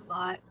supplemental work a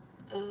lot.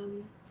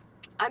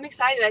 I'm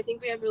excited. I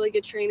think we have really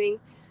good training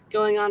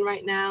going on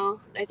right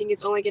now. I think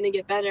it's only going to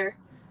get better.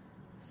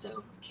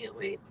 So can't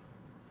wait.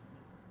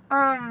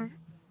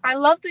 I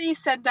love that you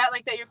said that,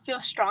 like that you feel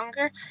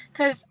stronger,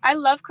 because I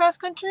love cross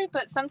country,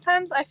 but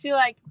sometimes I feel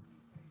like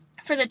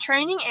for the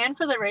training and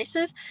for the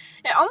races,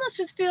 it almost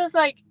just feels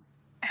like,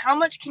 how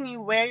much can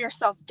you wear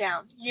yourself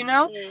down, you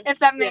know? If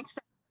that makes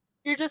sense.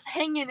 You're just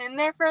hanging in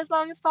there for as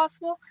long as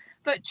possible.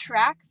 But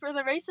track, for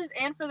the races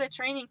and for the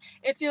training,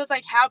 it feels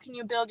like, how can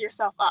you build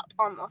yourself up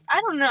almost?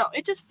 I don't know.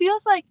 It just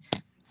feels like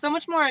so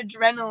much more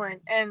adrenaline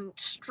and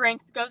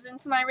strength goes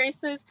into my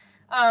races,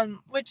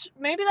 which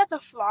maybe that's a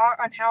flaw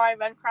on how I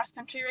run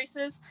cross-country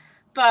races.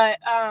 But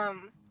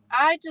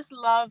I just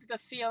love the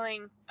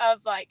feeling of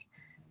like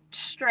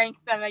strength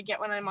that I get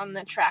when I'm on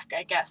the track,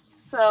 I guess.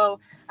 So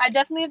I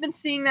definitely have been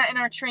seeing that in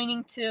our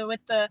training too,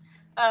 with the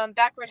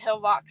backward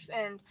hill walks,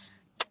 and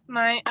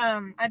my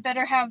I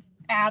better have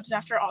abs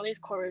after all these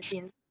core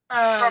routines.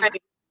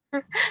 Right.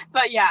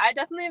 But yeah, I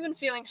definitely have been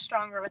feeling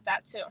stronger with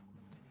that too.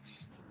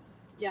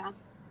 Yeah.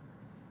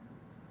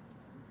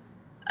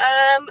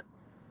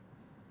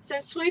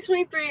 Since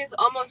 2023 is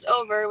almost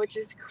over, which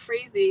is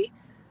crazy,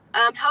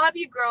 how have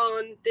you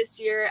grown this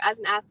year as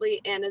an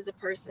athlete and as a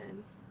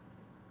person?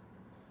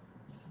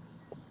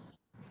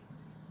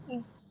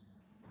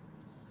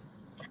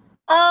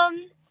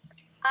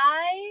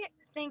 I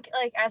think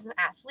like as an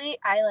athlete,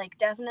 I like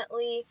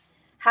definitely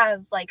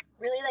have like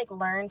really like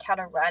learned how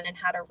to run and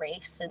how to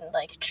race and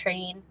like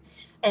train.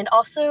 And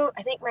also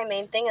I think my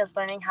main thing is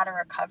learning how to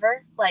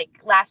recover. Like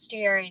last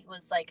year it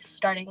was like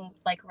starting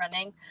like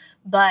running,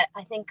 but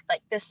I think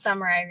like this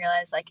summer I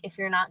realized like if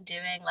you're not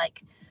doing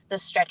like the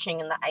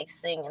stretching and the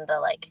icing and the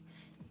like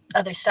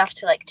other stuff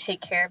to like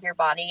take care of your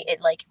body, it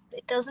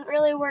doesn't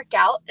really work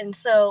out. And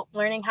so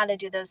learning how to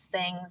do those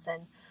things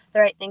and the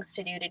right things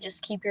to do to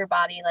just keep your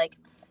body like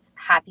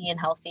happy and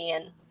healthy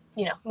and,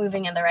 you know,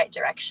 moving in the right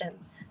direction,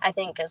 I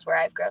think is where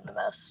I've grown the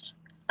most.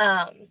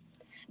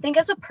 think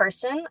as a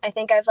person, I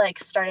think I've like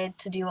started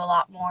to do a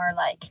lot more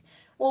like,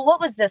 well, what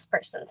was this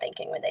person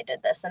thinking when they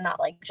did this, and not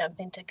like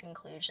jumping to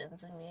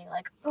conclusions and being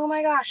like, oh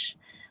my gosh,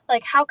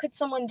 like how could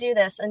someone do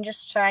this, and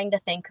just trying to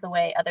think the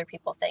way other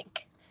people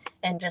think,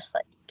 and just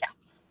like, yeah.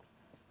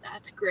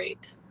 That's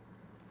great.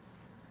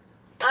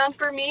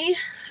 For me,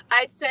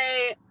 I'd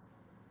say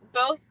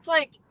both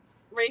like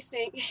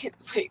racing.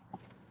 Wait,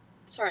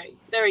 sorry.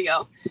 There we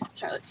go.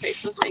 Charlotte's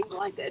face was being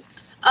blinded.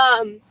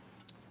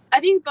 I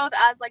think both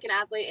as like an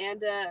athlete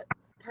and a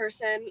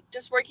person,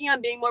 just working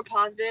on being more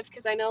positive,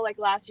 because I know like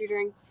last year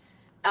during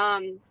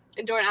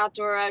indoor and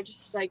outdoor, I would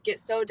just like get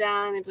so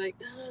down and be like,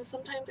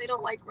 sometimes I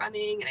don't like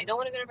running and I don't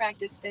want to go to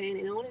practice today and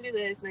I don't want to do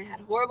this, and I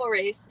had a horrible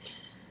race,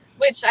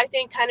 which I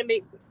think kind of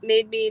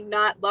made me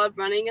not love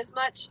running as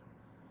much.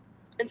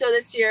 And so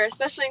this year,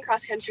 especially in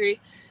cross country,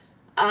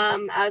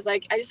 I was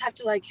like, I just have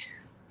to like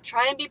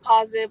try and be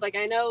positive. Like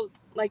I know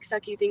like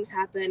sucky things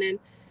happen and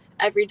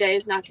every day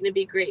is not going to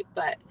be great,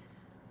 but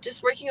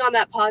just working on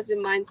that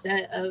positive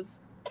mindset of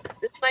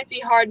this might be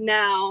hard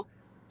now,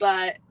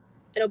 but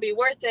it'll be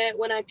worth it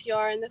when I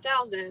PR in the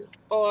 1,000.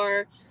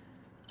 Or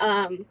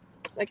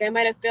like I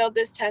might have failed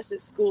this test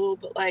at school,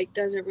 but like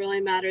doesn't really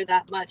matter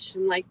that much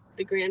in like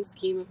the grand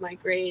scheme of my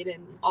grade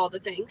and all the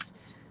things.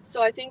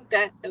 So I think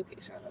that, okay,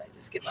 Charlotte, I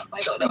just give up.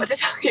 I don't know what to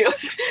tell you.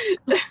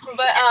 But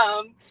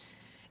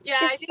yeah,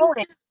 I think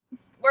just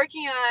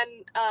working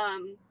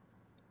on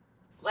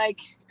like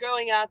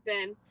growing up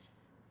and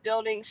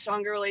building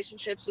stronger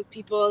relationships with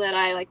people that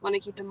I like want to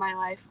keep in my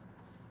life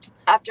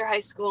after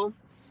high school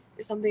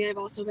is something I've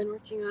also been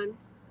working on.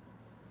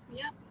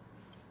 Yeah.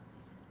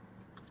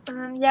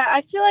 Yeah,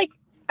 I feel like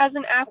as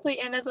an athlete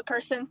and as a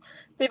person,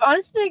 they've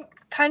honestly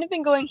kind of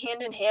been going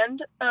hand in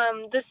hand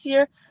this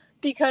year,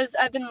 because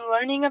I've been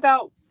learning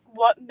about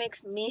what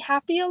makes me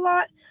happy a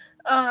lot.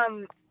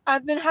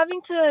 I've been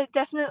having to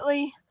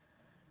definitely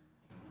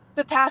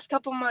the past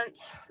couple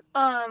months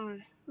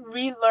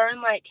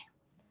relearn like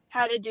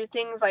how to do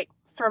things like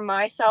for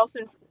myself,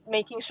 and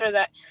making sure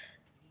that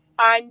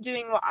I'm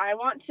doing what I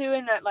want to,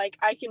 and that like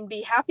I can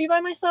be happy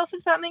by myself,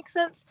 if that makes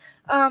sense.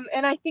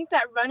 And I think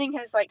that running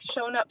has like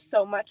shown up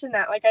so much in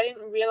that. Like I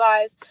didn't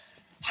realize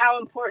how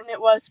important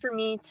it was for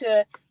me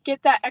to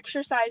get that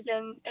exercise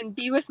in and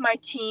be with my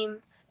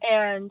team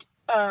and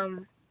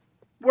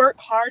work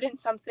hard in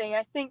something.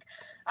 I think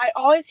I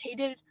always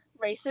hated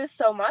races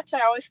so much. I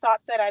always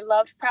thought that I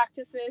loved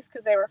practices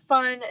because they were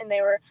fun and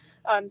they were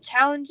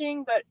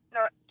challenging, but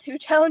not too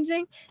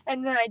challenging.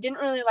 And then I didn't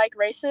really like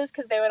races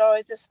because they would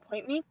always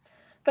disappoint me.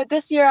 But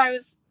this year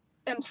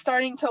am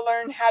starting to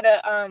learn how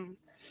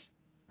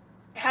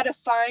to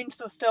find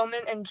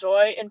fulfillment and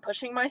joy in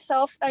pushing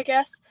myself, I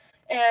guess,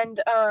 and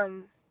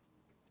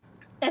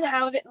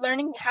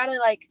learning how to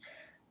like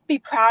be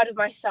proud of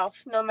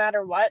myself no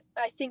matter what,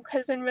 I think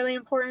has been really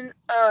important.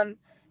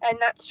 And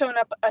that's shown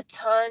up a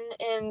ton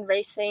in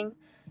racing,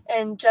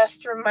 and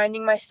just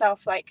reminding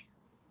myself like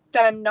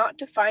that I'm not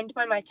defined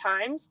by my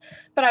times,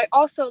 but I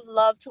also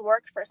love to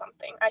work for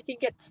something. I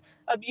think it's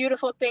a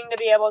beautiful thing to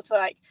be able to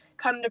like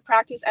come to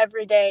practice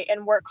every day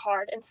and work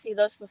hard and see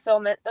those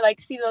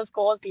see those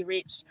goals be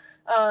reached.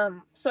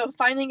 So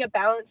finding a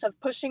balance of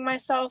pushing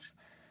myself,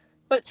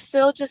 but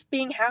still just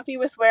being happy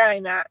with where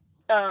I'm at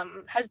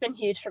has been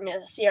huge for me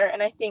this year.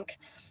 And I think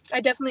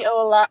I definitely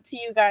owe a lot to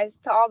you guys,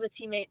 to all the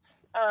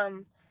teammates.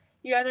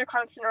 You guys are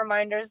constant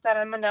reminders that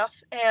I'm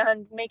enough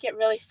and make it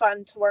really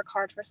fun to work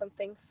hard for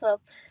something. So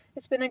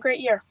it's been a great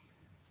year.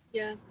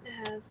 Yeah,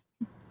 it has.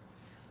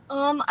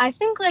 I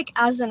think like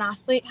as an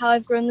athlete, how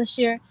I've grown this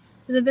year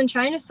is I've been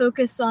trying to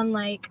focus on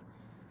like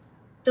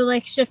the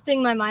like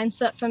shifting my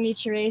mindset from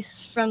each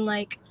race, from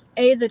like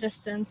the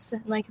distance,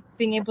 and like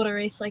being able to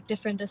race like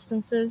different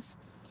distances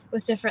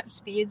with different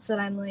speeds that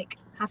I'm like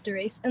have to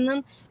race in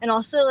them. And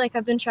also like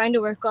I've been trying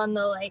to work on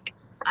the like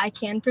I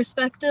can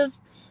perspective,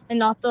 and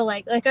not the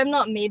like I'm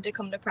not made to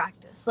come to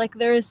practice. Like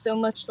there is so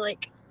much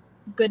like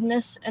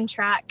goodness in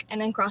track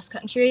and in cross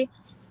country,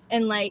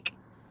 and like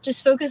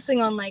just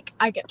focusing on like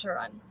I get to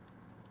run.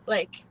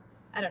 Like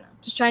I don't know,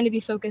 just trying to be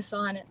focused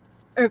on it,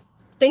 or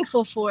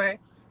thankful for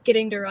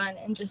getting to run,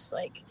 and just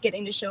like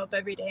getting to show up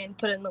every day and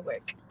put in the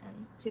work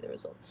and see the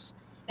results.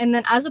 And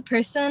then as a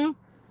person,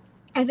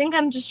 I think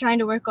I'm just trying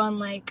to work on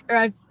like, or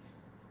I've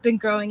been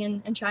growing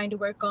and trying to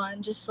work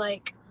on just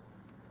like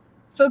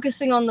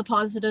focusing on the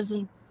positives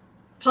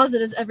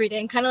every day,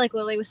 and kind of like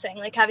Lily was saying,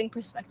 like having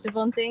perspective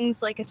on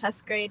things. Like a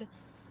test grade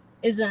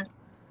isn't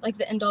like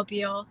the end all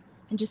be all,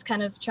 and just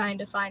kind of trying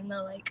to find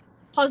the like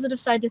positive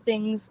side to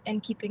things,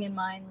 and keeping in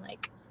mind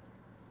like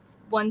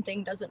one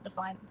thing doesn't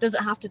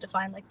have to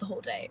define like the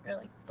whole day or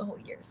like the whole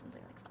year or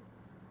something like that.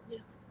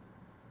 Yeah.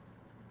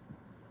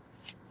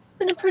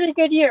 Been a pretty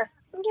good year.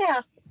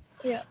 Yeah.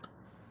 Yeah.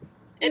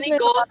 Any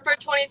goals for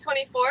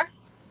 2024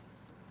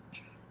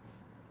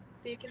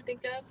 that you can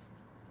think of?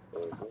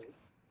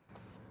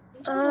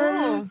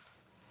 I'll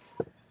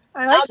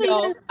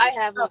go. I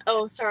have one.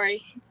 Oh,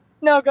 sorry.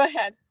 No, go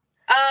ahead.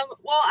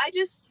 Well, I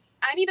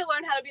need to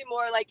learn how to be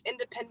more like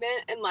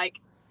independent and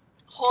like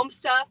home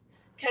stuff,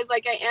 because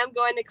like I am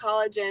going to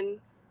college in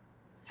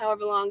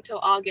however long till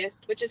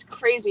August, which is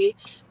crazy.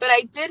 But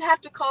I did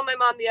have to call my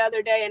mom the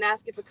other day and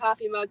ask if a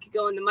coffee mug could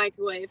go in the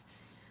microwave.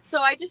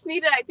 So I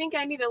think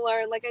I need to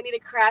learn, like I need a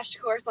crash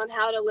course on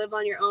how to live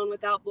on your own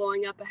without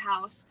blowing up a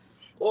house.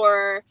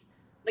 Or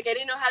like I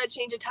didn't know how to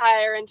change a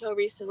tire until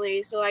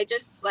recently. So I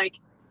just like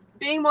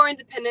being more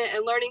independent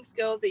and learning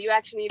skills that you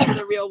actually need for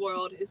the real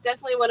world is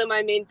definitely one of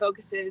my main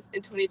focuses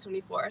in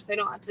 2024. So I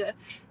don't have to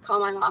call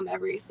my mom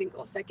every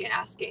single second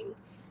asking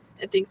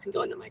if things can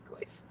go in the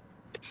microwave.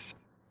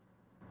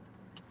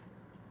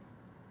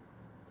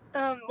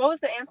 What was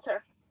the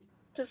answer?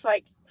 Just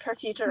like for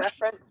future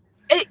reference.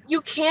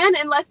 You can,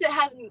 unless it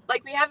has,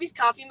 like, we have these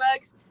coffee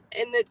mugs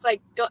and it's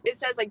like it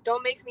says like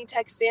don't make me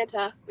text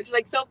Santa, which is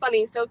like so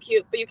funny, so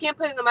cute, but you can't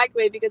put it in the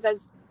microwave because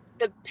as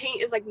the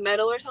paint is like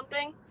metal or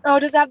something. Oh,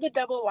 does it have the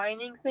double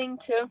lining thing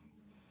too?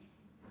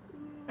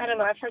 I don't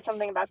know. I've heard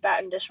something about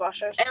that in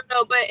dishwashers. I don't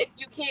know, but if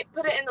you can't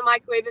put it in the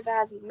microwave if it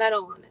has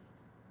metal on it.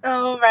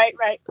 Oh, right.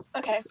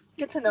 Okay,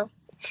 good to know.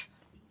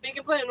 But you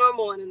can put a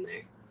normal one in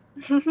there.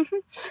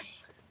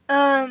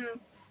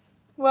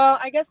 Well,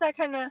 I guess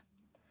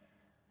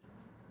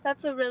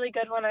that's a really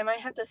good one. I might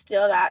have to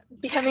steal that.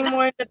 Becoming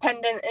more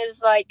independent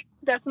is like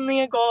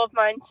definitely a goal of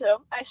mine too.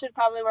 I should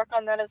probably work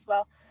on that as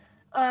well.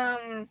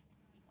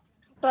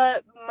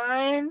 But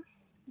my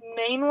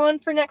main one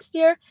for next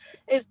year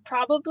is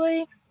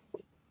probably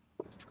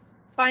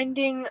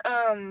finding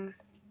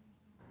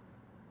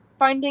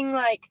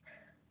like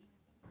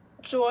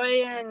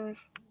joy and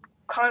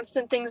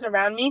constant things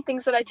around me,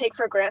 things that I take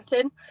for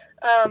granted,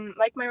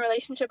 like my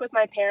relationship with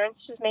my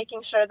parents, just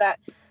making sure that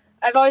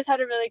I've always had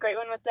a really great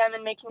one with them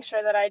and making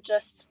sure that I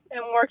just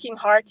am working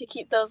hard to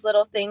keep those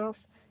little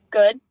things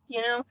good,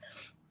 you know,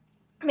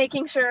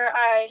 making sure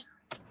I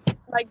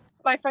like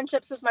my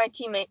friendships with my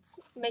teammates,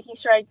 making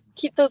sure I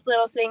keep those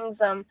little things,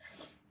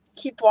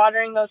 keep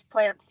watering those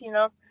plants, you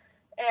know,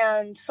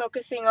 and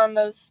focusing on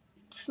those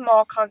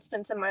small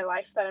constants in my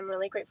life that I'm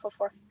really grateful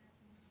for.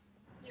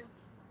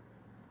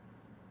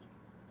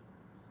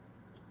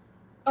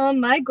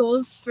 My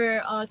goals for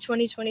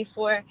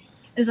 2024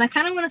 is I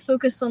kind of want to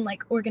focus on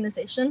like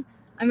organization.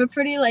 I'm a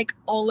pretty like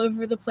all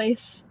over the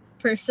place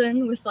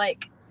person with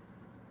like,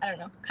 I don't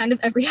know, kind of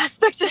every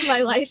aspect of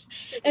my life.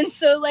 And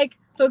so like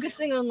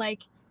focusing on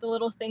like the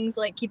little things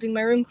like keeping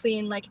my room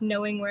clean, like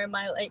knowing where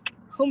my like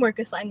homework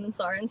assignments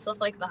are and stuff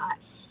like that.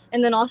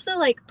 And then also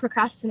like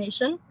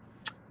procrastination.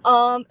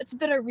 It's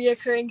been a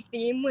reoccurring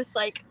theme with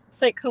like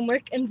psych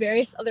homework and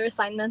various other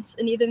assignments,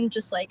 and even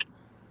just like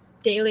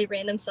daily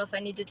random stuff I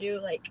need to do,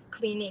 like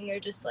cleaning or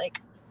just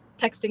like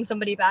texting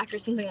somebody back or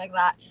something like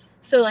that.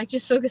 So like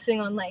just focusing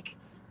on like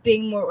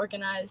being more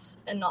organized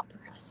and not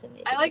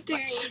procrastinating. I like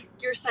doing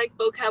your psych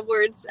vocab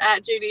words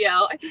at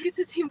JDL. I think it's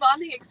a team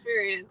bonding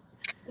experience.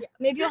 Yeah,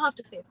 maybe I'll have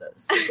to save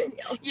those.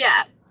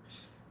 Yeah.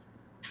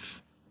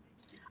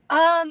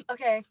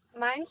 Okay,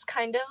 mine's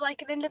kind of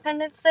like an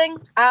independence thing.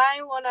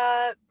 I want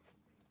to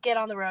get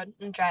on the road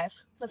and drive.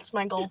 That's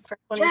my goal for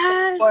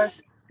 2024.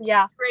 Yes.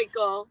 Yeah. Great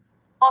goal.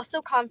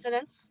 Also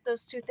confidence.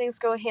 Those two things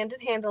go hand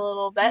in hand a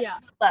little bit. Yeah.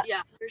 But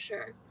yeah, for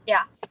sure.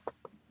 Yeah.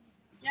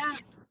 Yeah.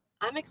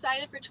 I'm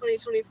excited for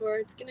 2024.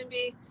 It's going to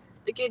be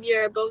a good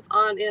year, both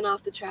on and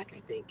off the track, I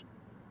think.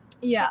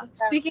 Yeah.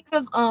 Speaking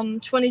of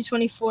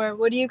 2024,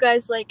 what do you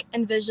guys like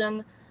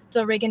envision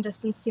the Reagan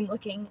distance team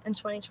looking in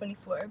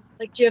 2024?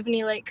 Like, do you have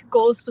any like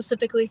goals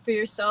specifically for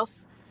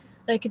yourself,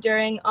 like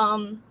during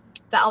the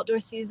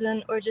outdoor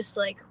season, or just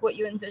like what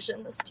you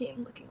envision this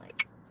team looking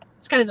like?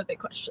 It's kind of a big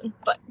question,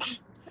 but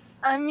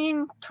I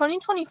mean,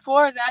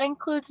 2024, that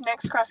includes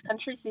next cross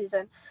country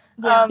season.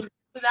 Yeah.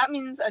 So that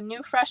means a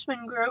new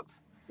freshman group,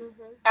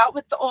 out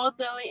with the old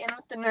Lily, in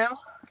with the new.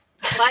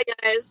 Bye,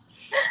 guys.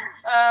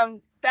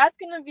 That's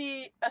going to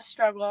be a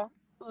struggle,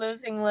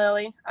 losing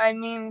Lily. I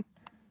mean,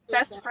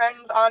 best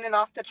friends on and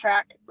off the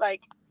track.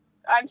 Like,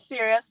 I'm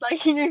serious.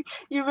 Like, you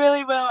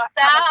really will.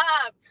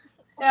 Stop!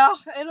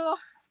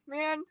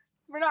 Man,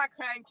 we're not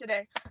crying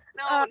today.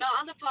 No, not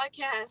on the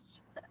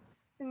podcast.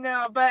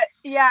 No, but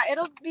yeah,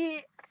 it'll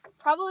be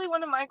probably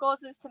one of my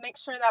goals is to make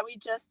sure that we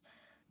just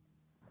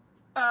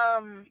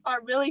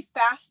are really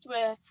fast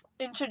with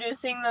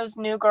introducing those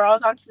new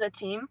girls onto the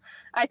team.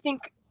 I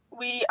think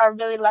we are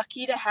really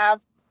lucky to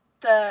have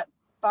the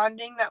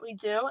bonding that we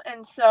do,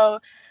 and so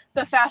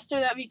the faster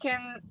that we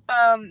can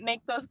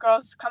make those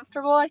girls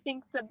comfortable, I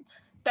think the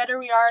better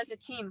we are as a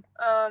team.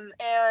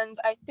 And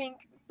I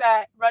think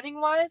that running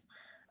wise,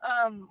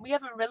 we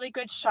have a really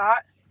good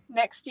shot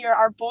next year.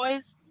 Our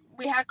boys,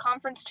 we had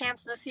conference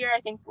champs this year. I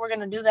think we're going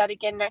to do that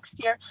again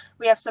next year.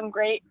 We have some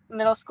great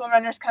middle school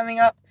runners coming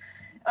up.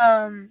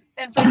 And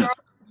for girls,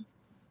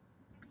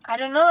 I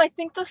don't know. I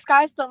think the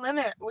sky's the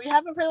limit. We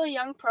have a really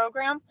young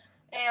program,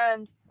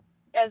 and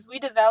as we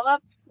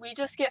develop, we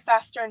just get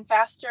faster and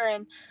faster.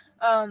 And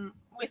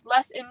with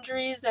less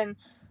injuries and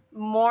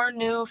more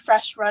new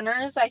fresh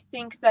runners, I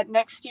think that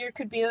next year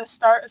could be the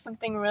start of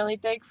something really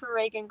big for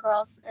Reagan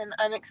girls, and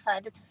I'm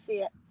excited to see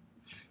it.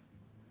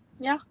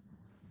 Yeah,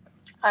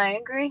 I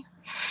agree.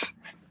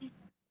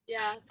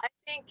 Yeah, I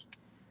think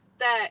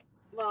that,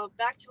 well,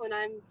 back to when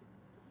I'm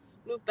let's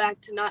move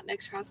back to not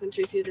next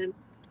cross-country season.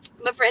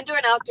 But for indoor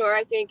and outdoor,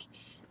 I think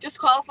just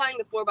qualifying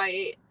the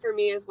 4x8 for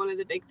me is one of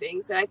the big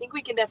things that I think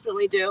we can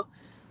definitely do.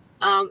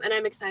 And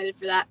I'm excited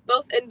for that,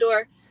 both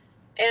indoor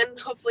and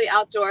hopefully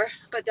outdoor,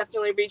 but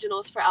definitely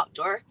regionals for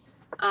outdoor.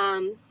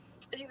 I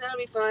think that'll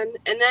be fun.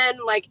 And then,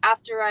 like,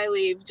 after I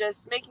leave,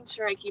 just making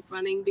sure I keep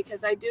running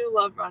because I do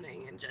love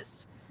running and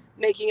just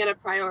making it a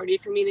priority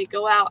for me to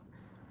go out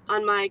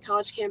on my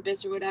college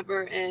campus or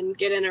whatever and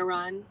get in a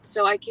run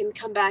so I can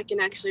come back and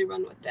actually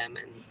run with them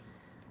and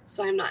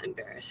so I'm not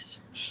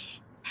embarrassed.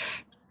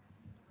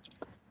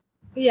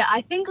 Yeah,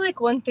 I think,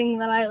 like, one thing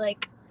that I,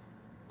 like,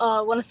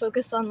 want to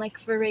focus on, like,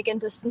 for Reagan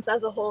distance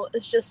as a whole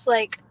is just,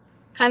 like,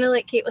 kind of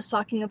like Kate was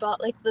talking about,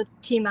 like, the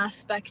team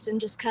aspect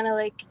and just kind of,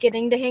 like,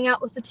 getting to hang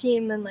out with the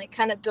team and, like,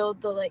 kind of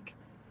build the, like,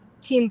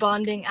 team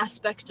bonding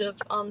aspect of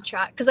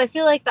track. Because I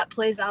feel like that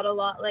plays out a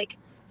lot, like,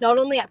 not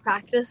only at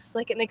practice,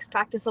 like, it makes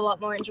practice a lot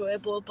more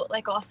enjoyable, but,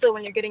 like, also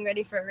when you're getting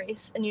ready for a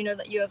race and you know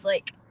that you have,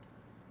 like,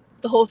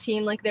 the whole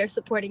team, like, they're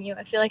supporting you.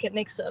 I feel like it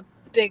makes a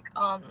big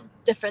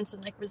difference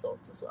in, like,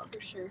 results as well. For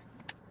sure.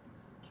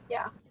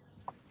 Yeah.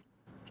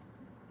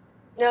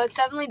 No, it's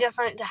definitely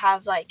different to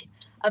have, like,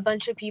 a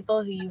bunch of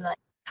people who you, like,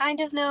 kind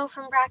of know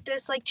from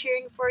practice, like,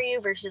 cheering for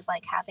you versus,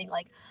 like, having,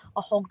 like,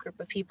 a whole group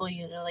of people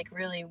you know, like,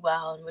 really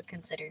well and would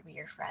consider to be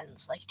your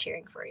friends, like,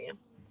 cheering for you.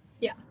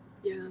 Yeah.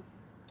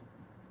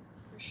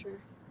 For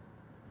sure.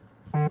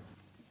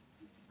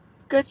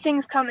 Good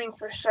things coming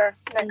for sure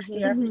next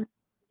year. Mm-hmm.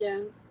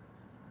 Yeah.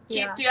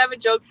 Yeah. Do you have a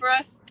joke for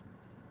us?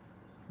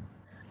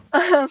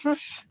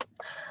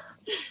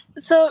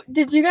 So,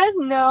 did you guys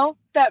know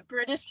that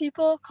British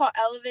people call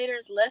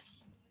elevators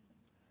lifts?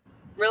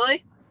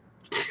 Really?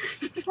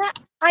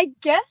 I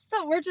guess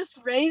that we're just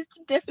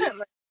raised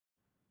differently.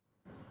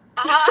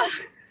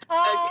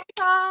 Okay.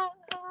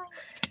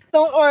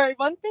 Don't worry,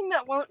 one thing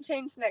that won't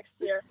change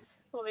next year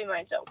will be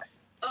my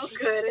jokes. Oh,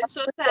 good. I'm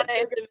so sad I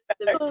have to miss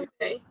them every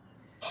day.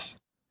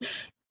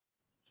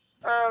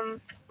 I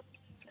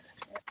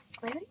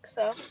think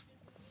so.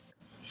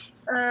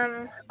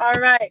 All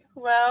right.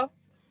 Well,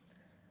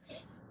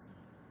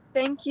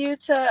 thank you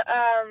to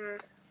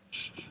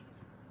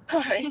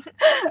sorry.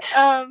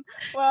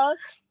 Well,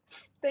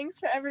 thanks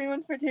for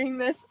everyone for doing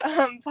this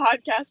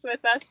podcast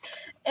with us,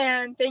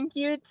 and thank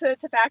you to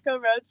Tobacco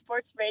Road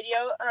Sports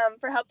Radio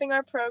for helping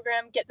our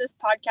program get this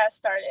podcast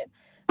started.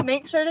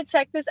 Make sure to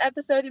check this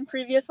episode and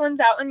previous ones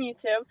out on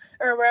YouTube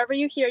or wherever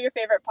you hear your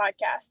favorite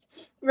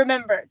podcast.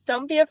 Remember,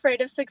 don't be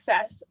afraid of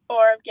success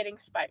or of getting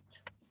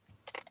spiked.